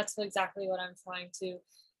 no, that's exactly what I'm trying to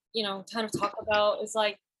kind of talk about is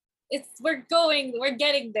like, we're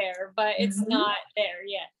getting there, but it's not there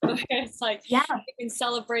yet. It's like, Yeah. we can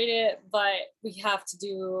celebrate it, but we have to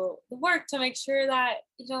do the work to make sure that,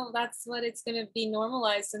 that's what it's going to be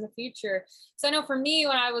normalized in the future. So I know for me,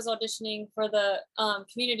 when I was auditioning for the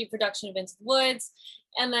community production of Into the Woods,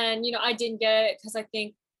 and then, I didn't get it because I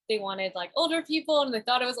think they wanted like older people and they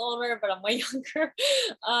thought it was older, but I'm way younger.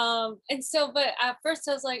 But at first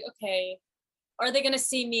I was like, okay, are they going to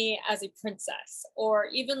see me as a princess? Or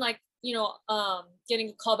even like, getting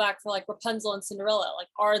a call back for like Rapunzel and Cinderella, like,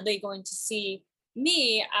 are they going to see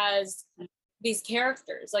me as these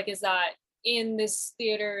characters? Like, is that in this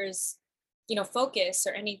theater's, focus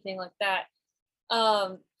or anything like that?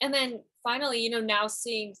 And then finally, now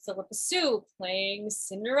seeing Philippa Sue playing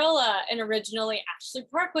Cinderella, and originally Ashley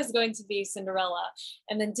Park was going to be Cinderella.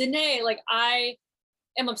 And then Danae, like, I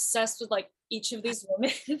am obsessed with like each of these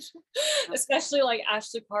women, especially like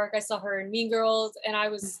Ashley Park. I saw her in Mean Girls and I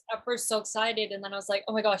was at first so excited. And then I was like,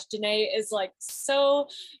 oh my gosh, Danae is like so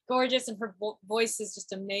gorgeous and her voice is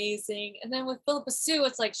just amazing. And then with Philippa Sue,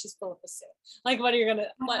 it's like, she's Philippa Sue. Like, what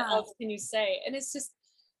else can you say? And it's just,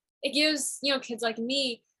 it gives, kids like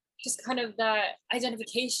me just kind of that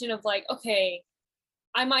identification of like, okay,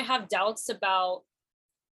 I might have doubts about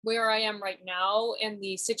where I am right now and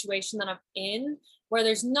the situation that I'm in, where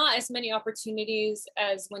there's not as many opportunities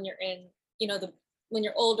as when you're in, when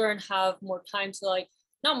you're older and have more time to like,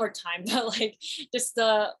 not more time, but like just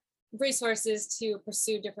the resources to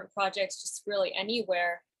pursue different projects, just really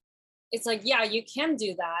anywhere. It's like, yeah, you can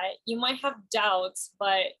do that. You might have doubts,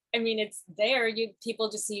 but I mean, it's there. People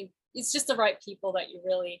just need, it's just the right people that you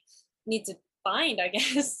really need to find, I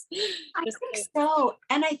guess. I think so.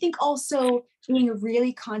 And I think also being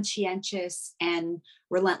really conscientious and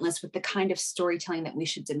relentless with the kind of storytelling that we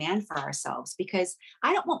should demand for ourselves, because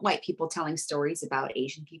I don't want white people telling stories about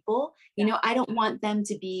Asian people. I don't want them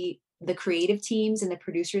to be the creative teams and the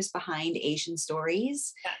producers behind Asian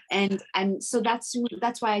stories. And so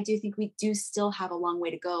that's why I do think we do still have a long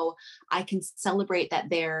way to go. I can celebrate that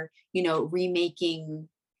they're, remaking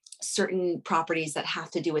certain properties that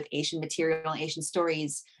have to do with Asian material and Asian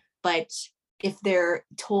stories. But if they're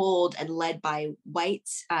told and led by white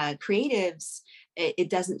creatives, it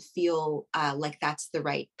doesn't feel like that's the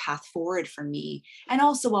right path forward for me. And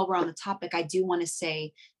also, while we're on the topic, I do want to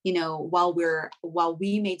say, while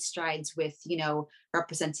we made strides with,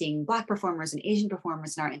 representing Black performers and Asian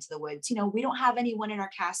performers in our Into the Woods, we don't have anyone in our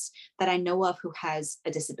cast that I know of who has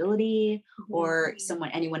a disability or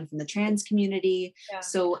anyone from the trans community. Yeah.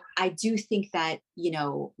 So I do think that, we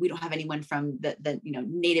don't have anyone from the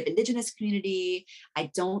Native Indigenous community. I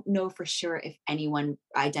don't know for sure if anyone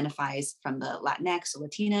identifies from the Latinx or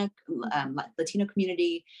Latino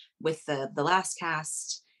community with the last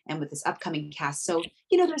cast and with this upcoming cast. So,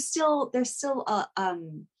 there's still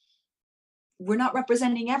we're not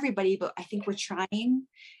representing everybody, but I think we're trying.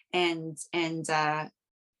 And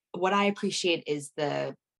what I appreciate is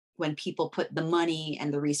when people put the money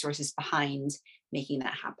and the resources behind making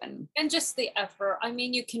that happen. And just the effort. I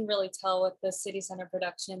mean, you can really tell with the City Center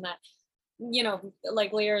production that,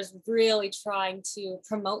 like Lear is really trying to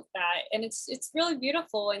promote that. And it's really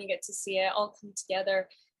beautiful when you get to see it all come together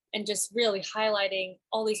and just really highlighting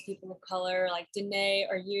all these people of color, like Danae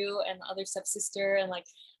or you and the other stepsister and like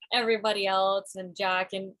everybody else and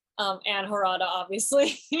Jack and Harada,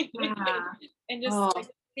 obviously. Yeah. And just like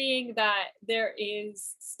seeing that there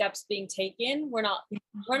is steps being taken. We're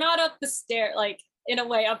not up the stair, like in a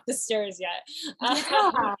way up the stairs yet.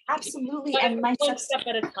 Yeah, absolutely. And my one step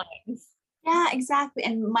at a time. Yeah, exactly.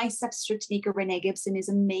 And my stepsister Tanika Renee Gibson is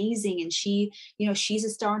amazing. And she, she's a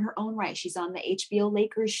star in her own right. She's on the HBO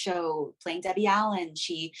Lakers show playing Debbie Allen.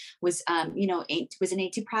 She was, was in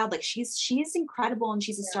Ain't Too Proud. Like she's incredible and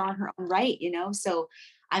she's a star in her own right, So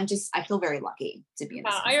I feel very lucky to be in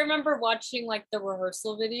this. I remember watching like the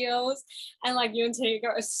rehearsal videos and like you and Tanika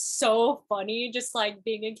are so funny, just like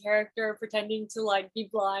being in character, pretending to like be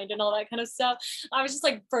blind and all that kind of stuff. I was just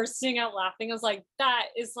like bursting out laughing. I was like, that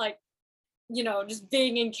is like, just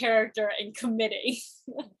being in character and committing.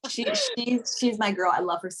 She's my girl. I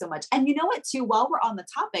love her so much. And you know what too, while we're on the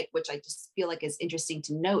topic, which I just feel like is interesting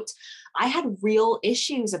to note, I had real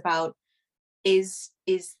issues about is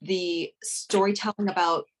the storytelling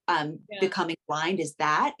about becoming blind, is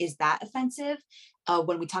that offensive?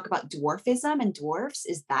 When we talk about dwarfism and dwarfs,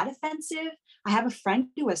 is that offensive? I have a friend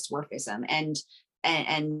who has dwarfism and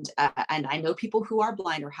I know people who are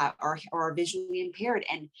blind or are visually impaired,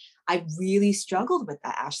 and I really struggled with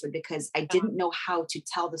that, Ashley, because I didn't know how to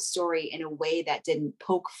tell the story in a way that didn't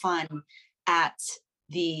poke fun at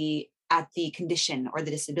the at the condition or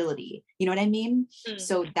the disability. You know what I mean?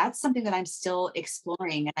 So that's something that I'm still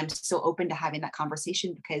exploring, and I'm still open to having that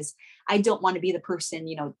conversation, because I don't want to be the person,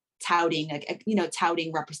 touting,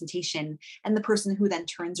 touting representation, and the person who then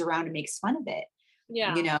turns around and makes fun of it.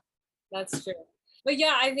 Yeah, that's true. But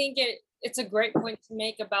yeah, I think it's a great point to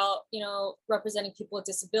make about, representing people with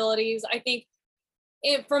disabilities. I think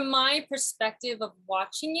from my perspective of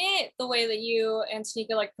watching it, the way that you and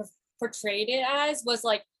Tanika like portrayed it as was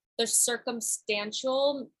like the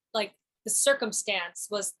circumstantial, like the circumstance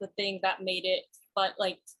was the thing that made it, but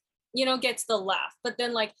like, gets the laugh. But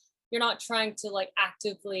then like, you're not trying to like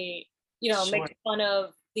actively, Sure. make fun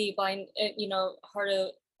of the blind, hard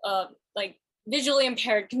of, like visually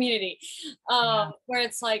impaired community, where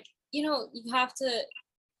it's like, you have to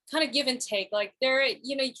kind of give and take. Like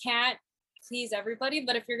you can't please everybody,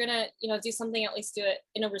 but if you're gonna, do something, at least do it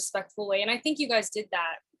in a respectful way. And I think you guys did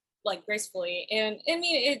that like gracefully. And I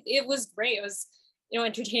mean, it was great. It was,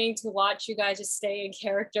 entertaining to watch you guys just stay in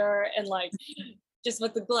character and like just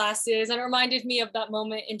with the glasses. And it reminded me of that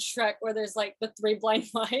moment in Shrek where there's like the 3 blind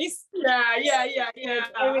mice. Yeah.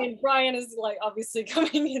 I mean, Brian is like obviously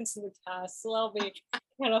coming into the cast, so that'll be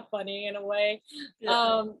kind of funny in a way.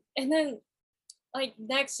 Yeah. And then like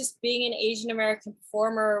next, just being an Asian American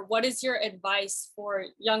performer, what is your advice for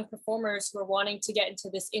young performers who are wanting to get into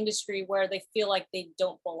this industry where they feel like they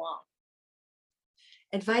don't belong?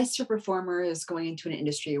 Advice for performers going into an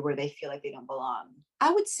industry where they feel like they don't belong.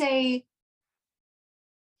 I would say,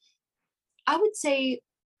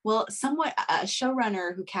 well, somewhat, a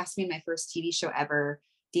showrunner who cast me in my first TV show ever,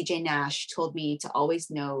 DJ Nash, told me to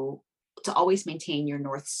always maintain your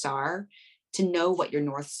North Star, to know what your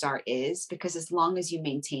North Star is, because as long as you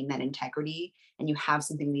maintain that integrity and you have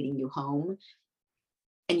something leading you home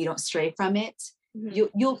and you don't stray from it,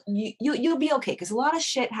 you'll be okay. Because a lot of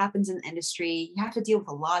shit happens in the industry. You have to deal with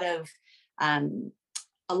a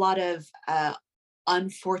lot of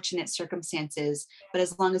unfortunate circumstances, but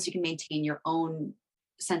as long as you can maintain your own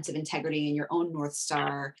sense of integrity and your own North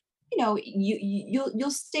Star,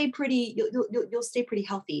 you'll stay pretty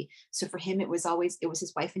healthy. So for him, it was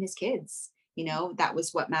his wife and his kids. That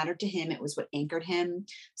was what mattered to him. It was what anchored him.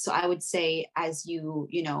 So I would say, as you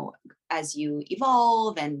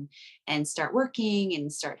evolve and start working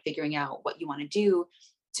and start figuring out what you want to do,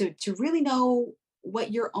 to really know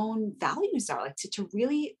what your own values are, like to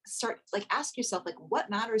really start, like, ask yourself, like,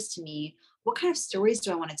 what matters to me? What kind of stories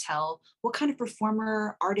do I want to tell? What kind of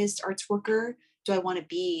performer, artist, arts worker do I want to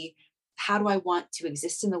be? How do I want to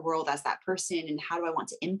exist in the world as that person? And how do I want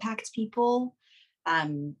to impact people?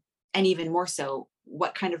 And even more so,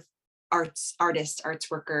 what kind of artist, arts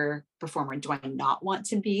worker, performer do I not want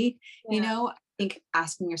to be? Yeah. I think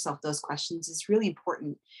asking yourself those questions is really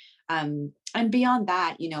important. And beyond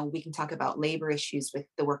that, we can talk about labor issues with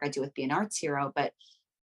the work I do with Be an Arts Hero, but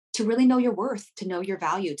to really know your worth, to know your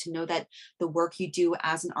value, to know that the work you do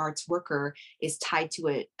as an arts worker is tied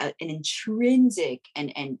to an intrinsic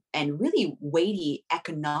and really weighty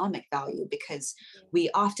economic value, because we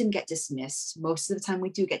often get dismissed. Most of the time we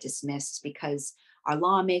do get dismissed because our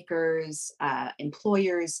lawmakers,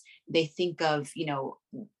 employers, they think of,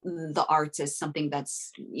 the arts as something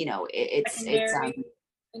that's, it's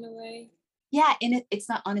in a way. Yeah, and it's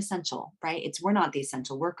not unessential, right? We're not the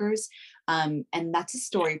essential workers, and that's a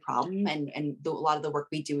story problem. And a lot of the work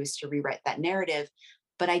we do is to rewrite that narrative.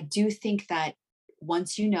 But I do think that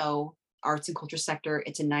once arts and culture sector,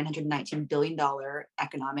 it's a $919 billion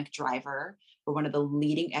economic driver. We're one of the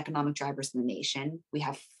leading economic drivers in the nation. We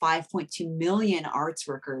have 5.2 million arts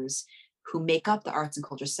workers who make up the arts and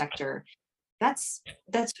culture sector. That's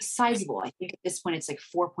sizable. I think at this point it's like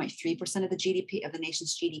 4.3% of the GDP, of the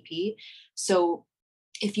nation's GDP. So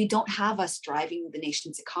if you don't have us driving the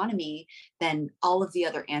nation's economy, then all of the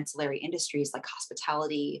other ancillary industries like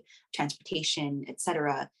hospitality, transportation, et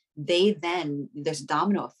cetera, there's a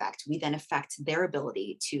domino effect. We then affect their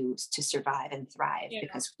ability to survive and thrive,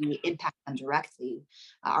 because we impact them directly.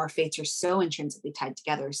 Our fates are so intrinsically tied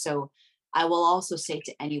together. So I will also say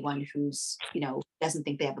to anyone who's, doesn't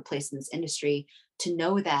think they have a place in this industry, to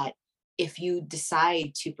know that if you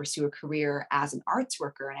decide to pursue a career as an arts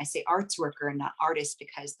worker, and I say arts worker and not artist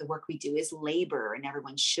because the work we do is labor, and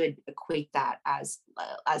everyone should equate that as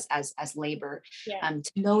labor, to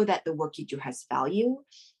know that the work you do has value,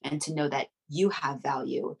 and to know that you have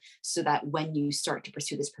value, so that when you start to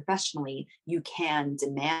pursue this professionally, you can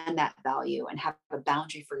demand that value and have a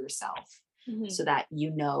boundary for yourself. So that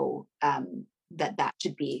that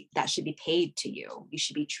should be paid to you. You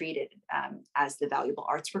should be treated as the valuable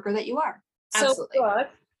arts worker that you are. Absolutely. So, Brooke,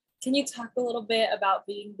 can you talk a little bit about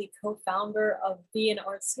being the co-founder of Be an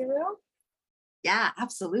Arts Hero? Yeah,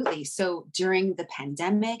 absolutely. So during the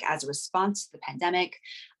pandemic, as a response to the pandemic,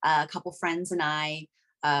 a couple friends and I,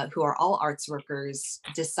 who are all arts workers,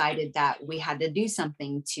 decided that we had to do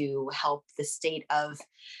something to help the state of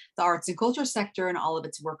the arts and culture sector and all of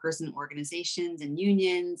its workers and organizations and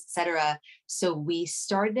unions, et cetera. So we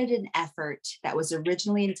started an effort that was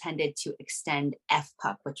originally intended to extend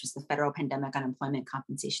FPUC, which was the Federal Pandemic Unemployment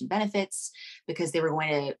Compensation Benefits, because they were going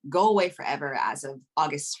to go away forever as of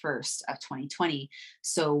August 1st of 2020.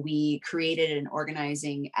 So we created an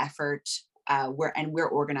organizing effort, we're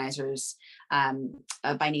organizers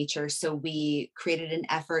by nature. So we created an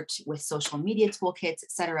effort with social media toolkits,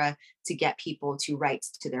 et cetera, to get people to write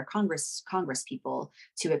to their Congress people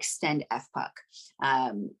to extend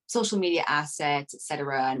FPUC, social media assets, et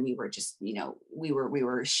cetera. And we were just, we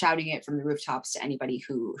were shouting it from the rooftops to anybody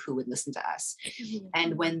who would listen to us. Mm-hmm.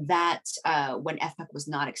 And when FPUC was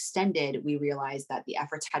not extended, we realized that the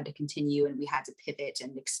efforts had to continue and we had to pivot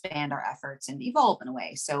and expand our efforts and evolve in a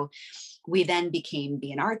way. So we then became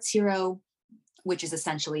Be an Arts Hero, which is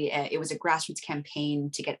essentially, it was a grassroots campaign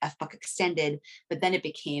to get FPUC extended, but then it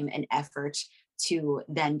became an effort to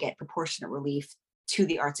then get proportionate relief to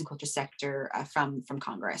the arts and culture sector from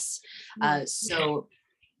Congress. So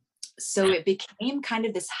it became kind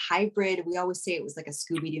of this hybrid. We always say it was like a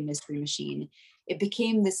Scooby-Doo mystery machine. It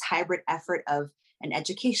became this hybrid effort of an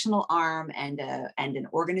educational arm and an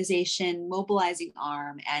organization mobilizing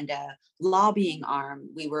arm and a lobbying arm.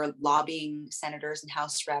 We were lobbying senators and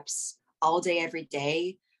House reps all day, every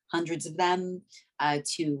day, hundreds of them,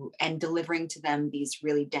 and delivering to them these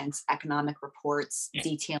really dense economic reports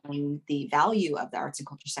detailing the value of the arts and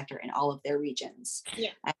culture sector in all of their regions.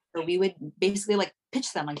 Yeah. So we would basically like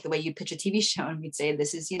pitch them like the way you pitch a TV show, and we'd say,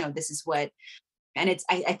 this is what. And it's,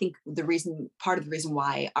 I think part of the reason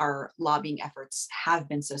why our lobbying efforts have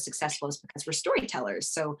been so successful is because we're storytellers.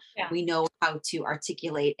 So we know how to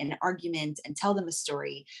articulate an argument and tell them a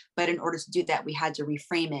story. But in order to do that, we had to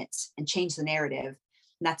reframe it and change the narrative.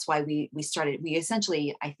 And that's why we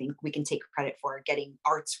essentially, I think we can take credit for getting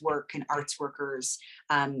arts work and arts workers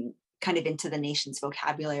kind of into the nation's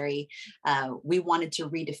vocabulary. We wanted to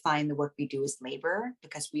redefine the work we do as labor,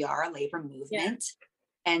 because we are a labor movement. Yeah.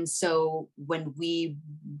 And so when we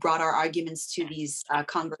brought our arguments to these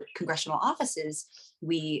congressional offices,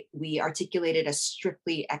 we articulated a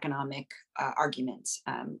strictly economic argument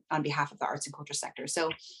on behalf of the arts and culture sector.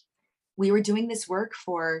 So we were doing this work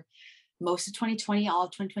for most of 2020, all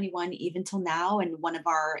of 2021, even till now. And one of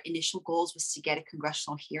our initial goals was to get a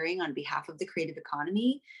congressional hearing on behalf of the creative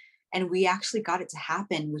economy. And we actually got it to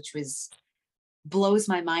happen, which blows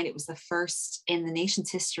my mind. It was the first in the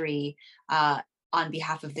nation's history on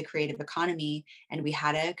behalf of the creative economy. And we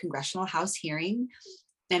had a congressional House hearing,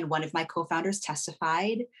 and one of my co-founders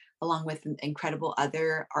testified, along with incredible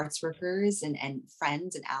other arts workers and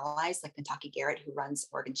friends and allies like Nataki Garrett, who runs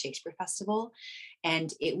Oregon Shakespeare Festival.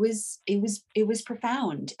 And it was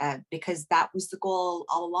profound because that was the goal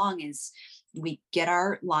all along, is we get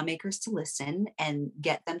our lawmakers to listen and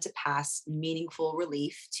get them to pass meaningful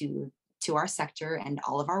relief to our sector and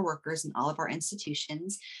all of our workers and all of our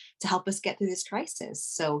institutions to help us get through this crisis.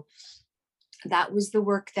 So that was the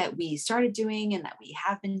work that we started doing and that we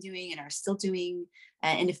have been doing and are still doing.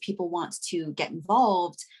 And if people want to get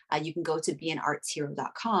involved, you can go to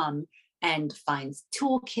beanartshero.com and find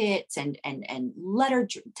toolkits and letter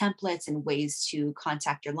templates and ways to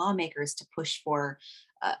contact your lawmakers to push for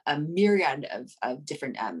a myriad of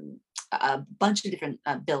different a bunch of different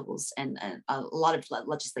bills and a lot of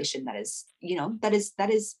legislation that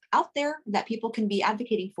is out there that people can be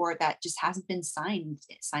advocating for, that just hasn't been signed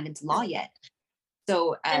into law yet.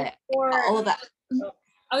 So all of that.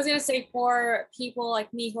 I was going to say, for people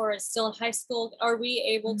like me who are still in high school, are we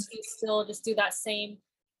able to still just do that same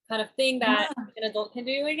kind of thing that an adult can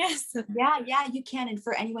do, I guess? Yeah, you can. And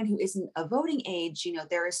for anyone who isn't a voting age,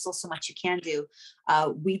 there is still so much you can do.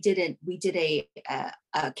 We did a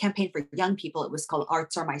campaign for young people. It was called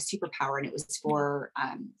Arts Are My Superpower. And it was for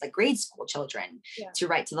like grade school children to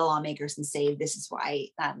write to the lawmakers and say, this is why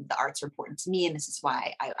the arts are important to me. And this is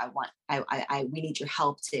why we need your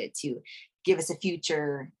help to give us a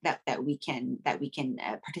future that we can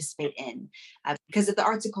participate in, because if the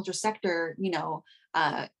arts and culture sector,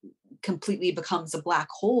 completely becomes a black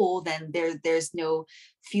hole, then there's no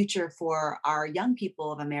future for our young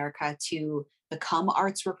people of America to become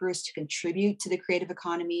arts workers, to contribute to the creative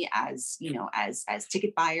economy as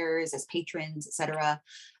ticket buyers, as patrons, et cetera.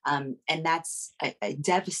 And that's a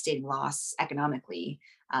devastating loss economically.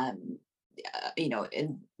 And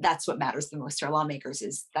that's what matters the most to our lawmakers,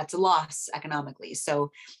 is that's a loss economically. So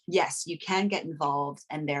yes, you can get involved,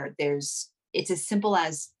 and it's as simple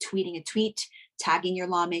as tweeting a tweet tagging your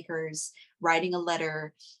lawmakers, writing a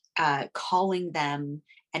letter, calling them,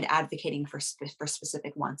 and advocating for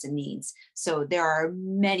specific wants and needs. So there are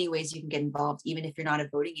many ways you can get involved, even if you're not a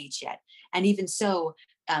voting age yet. And even so,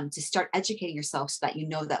 to start educating yourself so that you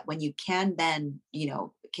know that when you can then,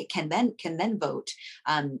 can then vote,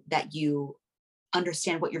 that you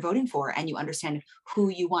understand what you're voting for and you understand who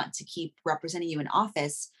you want to keep representing you in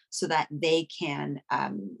office so that they can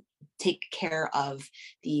take care of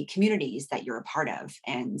the communities that you're a part of,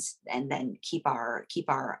 and then keep our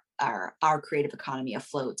creative economy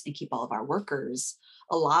afloat and keep all of our workers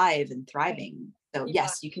alive and thriving. So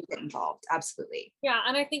yes, you can get involved. Absolutely. Yeah.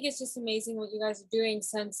 And I think it's just amazing what you guys are doing,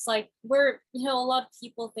 since like we're, a lot of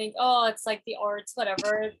people think, oh, it's like the arts,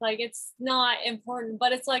 whatever. It's like, it's not important,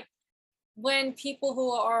 but it's like when people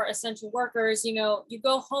who are essential workers, you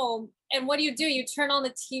go home and what do? You turn on the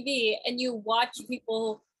TV and you watch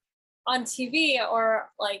people on TV or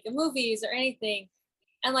like movies or anything.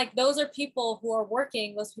 And like, those are people who are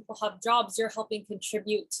working, those people have jobs, you're helping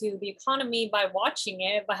contribute to the economy by watching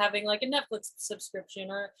it, by having like a Netflix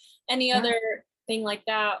subscription or any other thing like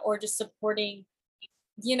that, or just supporting,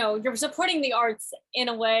 you're supporting the arts in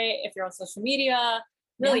a way if you're on social media,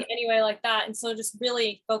 really any way like that. And so just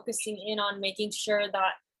really focusing in on making sure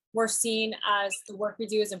that we're seen as the work we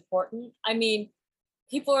do is important. I mean,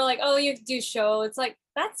 people are like, oh, you do show. It's like,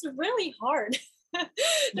 that's really hard.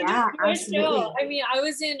 Yeah, absolutely. I mean, I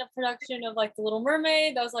was in a production of like The Little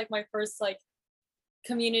Mermaid. That was like my first like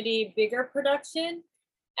community bigger production.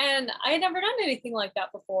 And I had never done anything like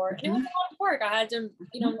that before. And it was a lot of work. I had to,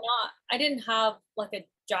 I didn't have like a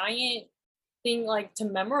giant thing like to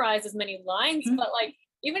memorize as many lines, but like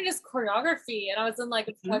even just choreography. And I was in like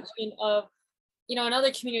a production of,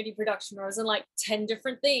 another community production where I was in like 10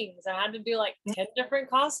 different things. I had to do like 10 different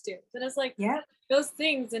costumes. And it's like those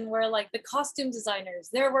things, and where like the costume designers,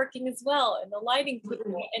 they're working as well, and the lighting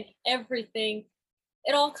people and everything,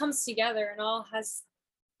 it all comes together and all has,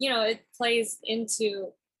 it plays into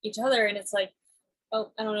each other. And it's like,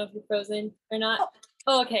 oh, I don't know if you're frozen or not.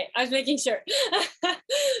 Oh, okay. I was making sure,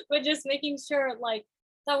 but just making sure like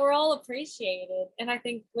that we're all appreciated. And I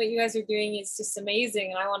think what you guys are doing is just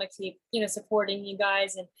amazing. And I want to keep, supporting you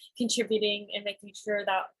guys and contributing and making sure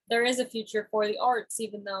that there is a future for the arts,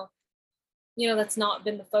 even though, that's not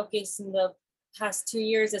been the focus in the past 2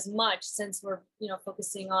 years as much, since we're,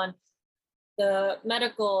 focusing on the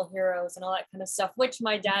medical heroes and all that kind of stuff, which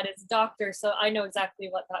my dad is a doctor. So I know exactly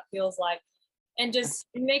what that feels like. And just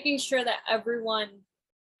making sure that everyone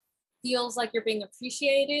feels like you're being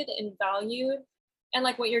appreciated and valued, and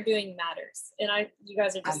like what you're doing matters. And you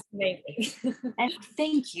guys are just amazing. And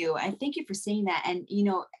thank you. And thank you for saying that. And,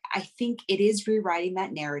 I think it is rewriting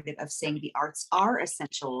that narrative of saying the arts are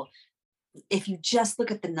essential. If you just look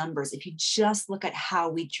at the numbers, if you just look at how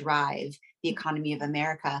we drive the economy of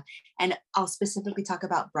America, and I'll specifically talk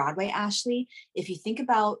about Broadway, Ashley. If you think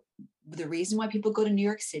about the reason why people go to New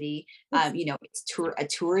York City, it's a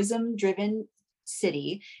tourism-driven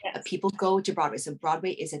city. People go to Broadway. So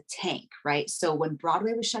Broadway is a tank, right? So when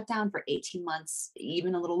Broadway was shut down for 18 months,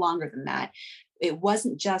 even a little longer than that, it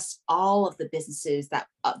wasn't just all of the businesses that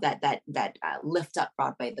lift up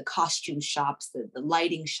Broadway, the costume shops, the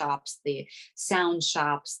lighting shops, the sound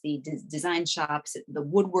shops, the design shops, the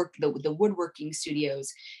woodworking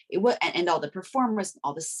studios, and all the performers, and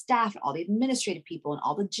all the staff, and all the administrative people, and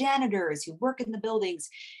all the janitors who work in the buildings.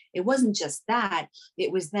 It wasn't just that.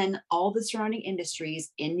 It was then all the surrounding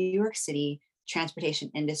industries in New York City, transportation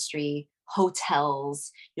industry, hotels,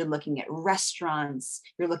 you're looking at restaurants,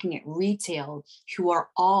 you're looking at retail, who are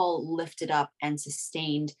all lifted up and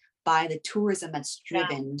sustained by the tourism that's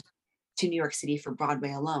driven to New York City for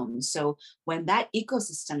Broadway alone. So when that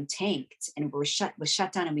ecosystem tanked and was shut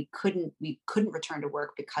down, and we couldn't return to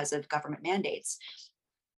work because of government mandates,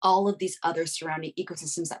 all of these other surrounding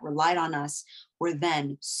ecosystems that relied on us were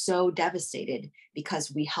then so devastated because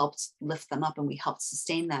we helped lift them up and we helped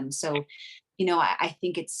sustain them. So I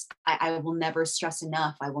think I will never stress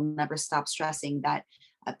enough. I will never stop stressing that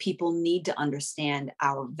people need to understand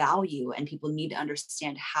our value, and people need to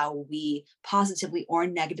understand how we positively or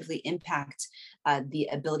negatively impact the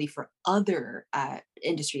ability for other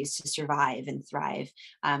industries to survive and thrive.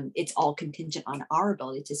 It's all contingent on our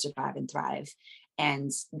ability to survive and thrive.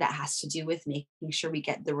 And that has to do with making sure we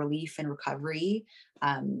get the relief and recovery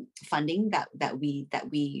funding that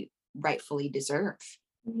we rightfully deserve.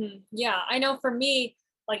 Yeah, I know for me,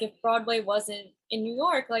 like if Broadway wasn't in New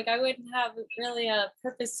York, like I wouldn't have really a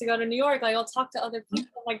purpose to go to New York. Like I'll talk to other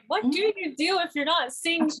people, like, what do you do if you're not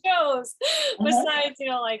seeing shows besides,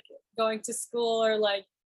 like going to school or like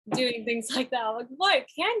doing things like that. Like, what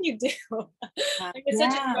can you do? Like, it's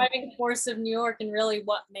such a driving force of New York, and really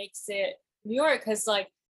what makes it New York. Because like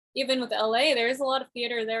even with LA, there is a lot of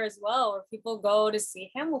theater there as well, where people go to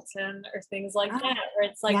see Hamilton or things like that, where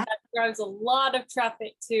it's like that drives a lot of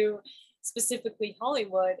traffic to specifically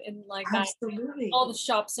Hollywood, and like that, all the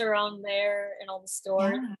shops around there and all the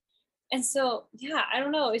stores. And so, yeah, I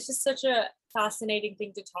don't know. It's just such a fascinating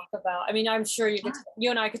thing to talk about. I mean, I'm sure you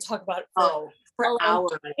and I could talk about it for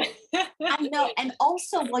hours. I know. And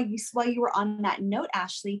also while you were on that note,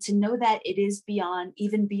 Ashley, to know that it is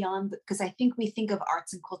even beyond, because I think we think of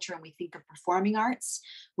arts and culture and we think of performing arts,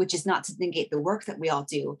 which is not to negate the work that we all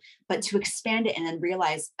do, but to expand it and then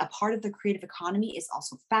realize a part of the creative economy is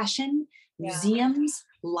also fashion, museums,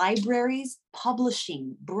 libraries,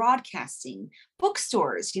 publishing, broadcasting,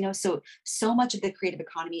 bookstores, so much of the creative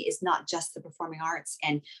economy is not just the performing arts,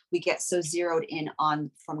 and we get so zeroed in on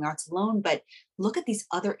performing arts alone, but look at these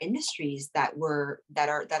other industries that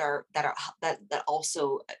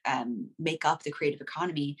also make up the creative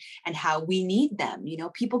economy, and how we need them.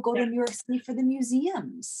 People go to New York City for the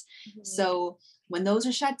museums. So when those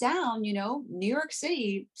are shut down, New York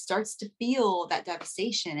City starts to feel that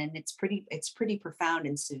devastation, and it's pretty profound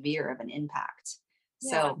and severe of an impact.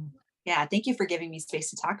 So thank you for giving me space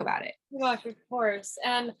to talk about it. Oh my gosh, of course.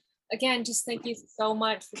 And again, just thank you so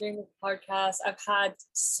much for doing this podcast. I've had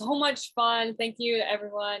so much fun. Thank you to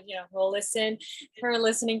everyone, who will listen, for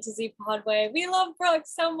listening to Z Broadway. We love Brooke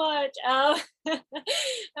so much. And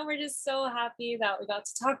we're just so happy that we got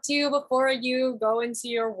to talk to you before you go into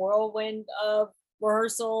your whirlwind of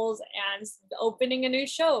rehearsals and opening a new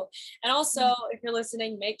show. And also, if you're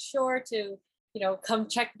listening, make sure to come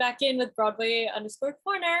check back in with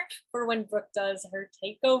Broadway_Corner for when Brooke does her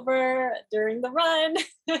takeover during the run.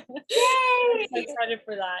 Yay! I'm so excited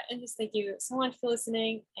for that. And just thank you so much for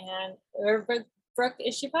listening. And we're Brooke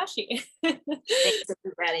Ishibashi. Thanks,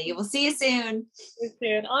 everybody. We'll see you soon. See you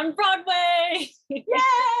soon on Broadway. Yay!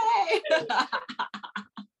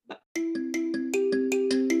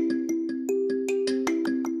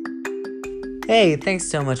 Hey, thanks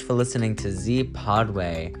so much for listening to Z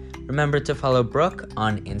Podway. Remember to follow Brooke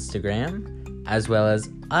on Instagram, as well as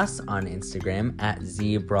us on Instagram at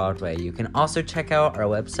Z Broadway. You can also check out our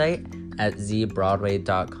website at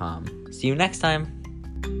zbroadway.com. See you next time.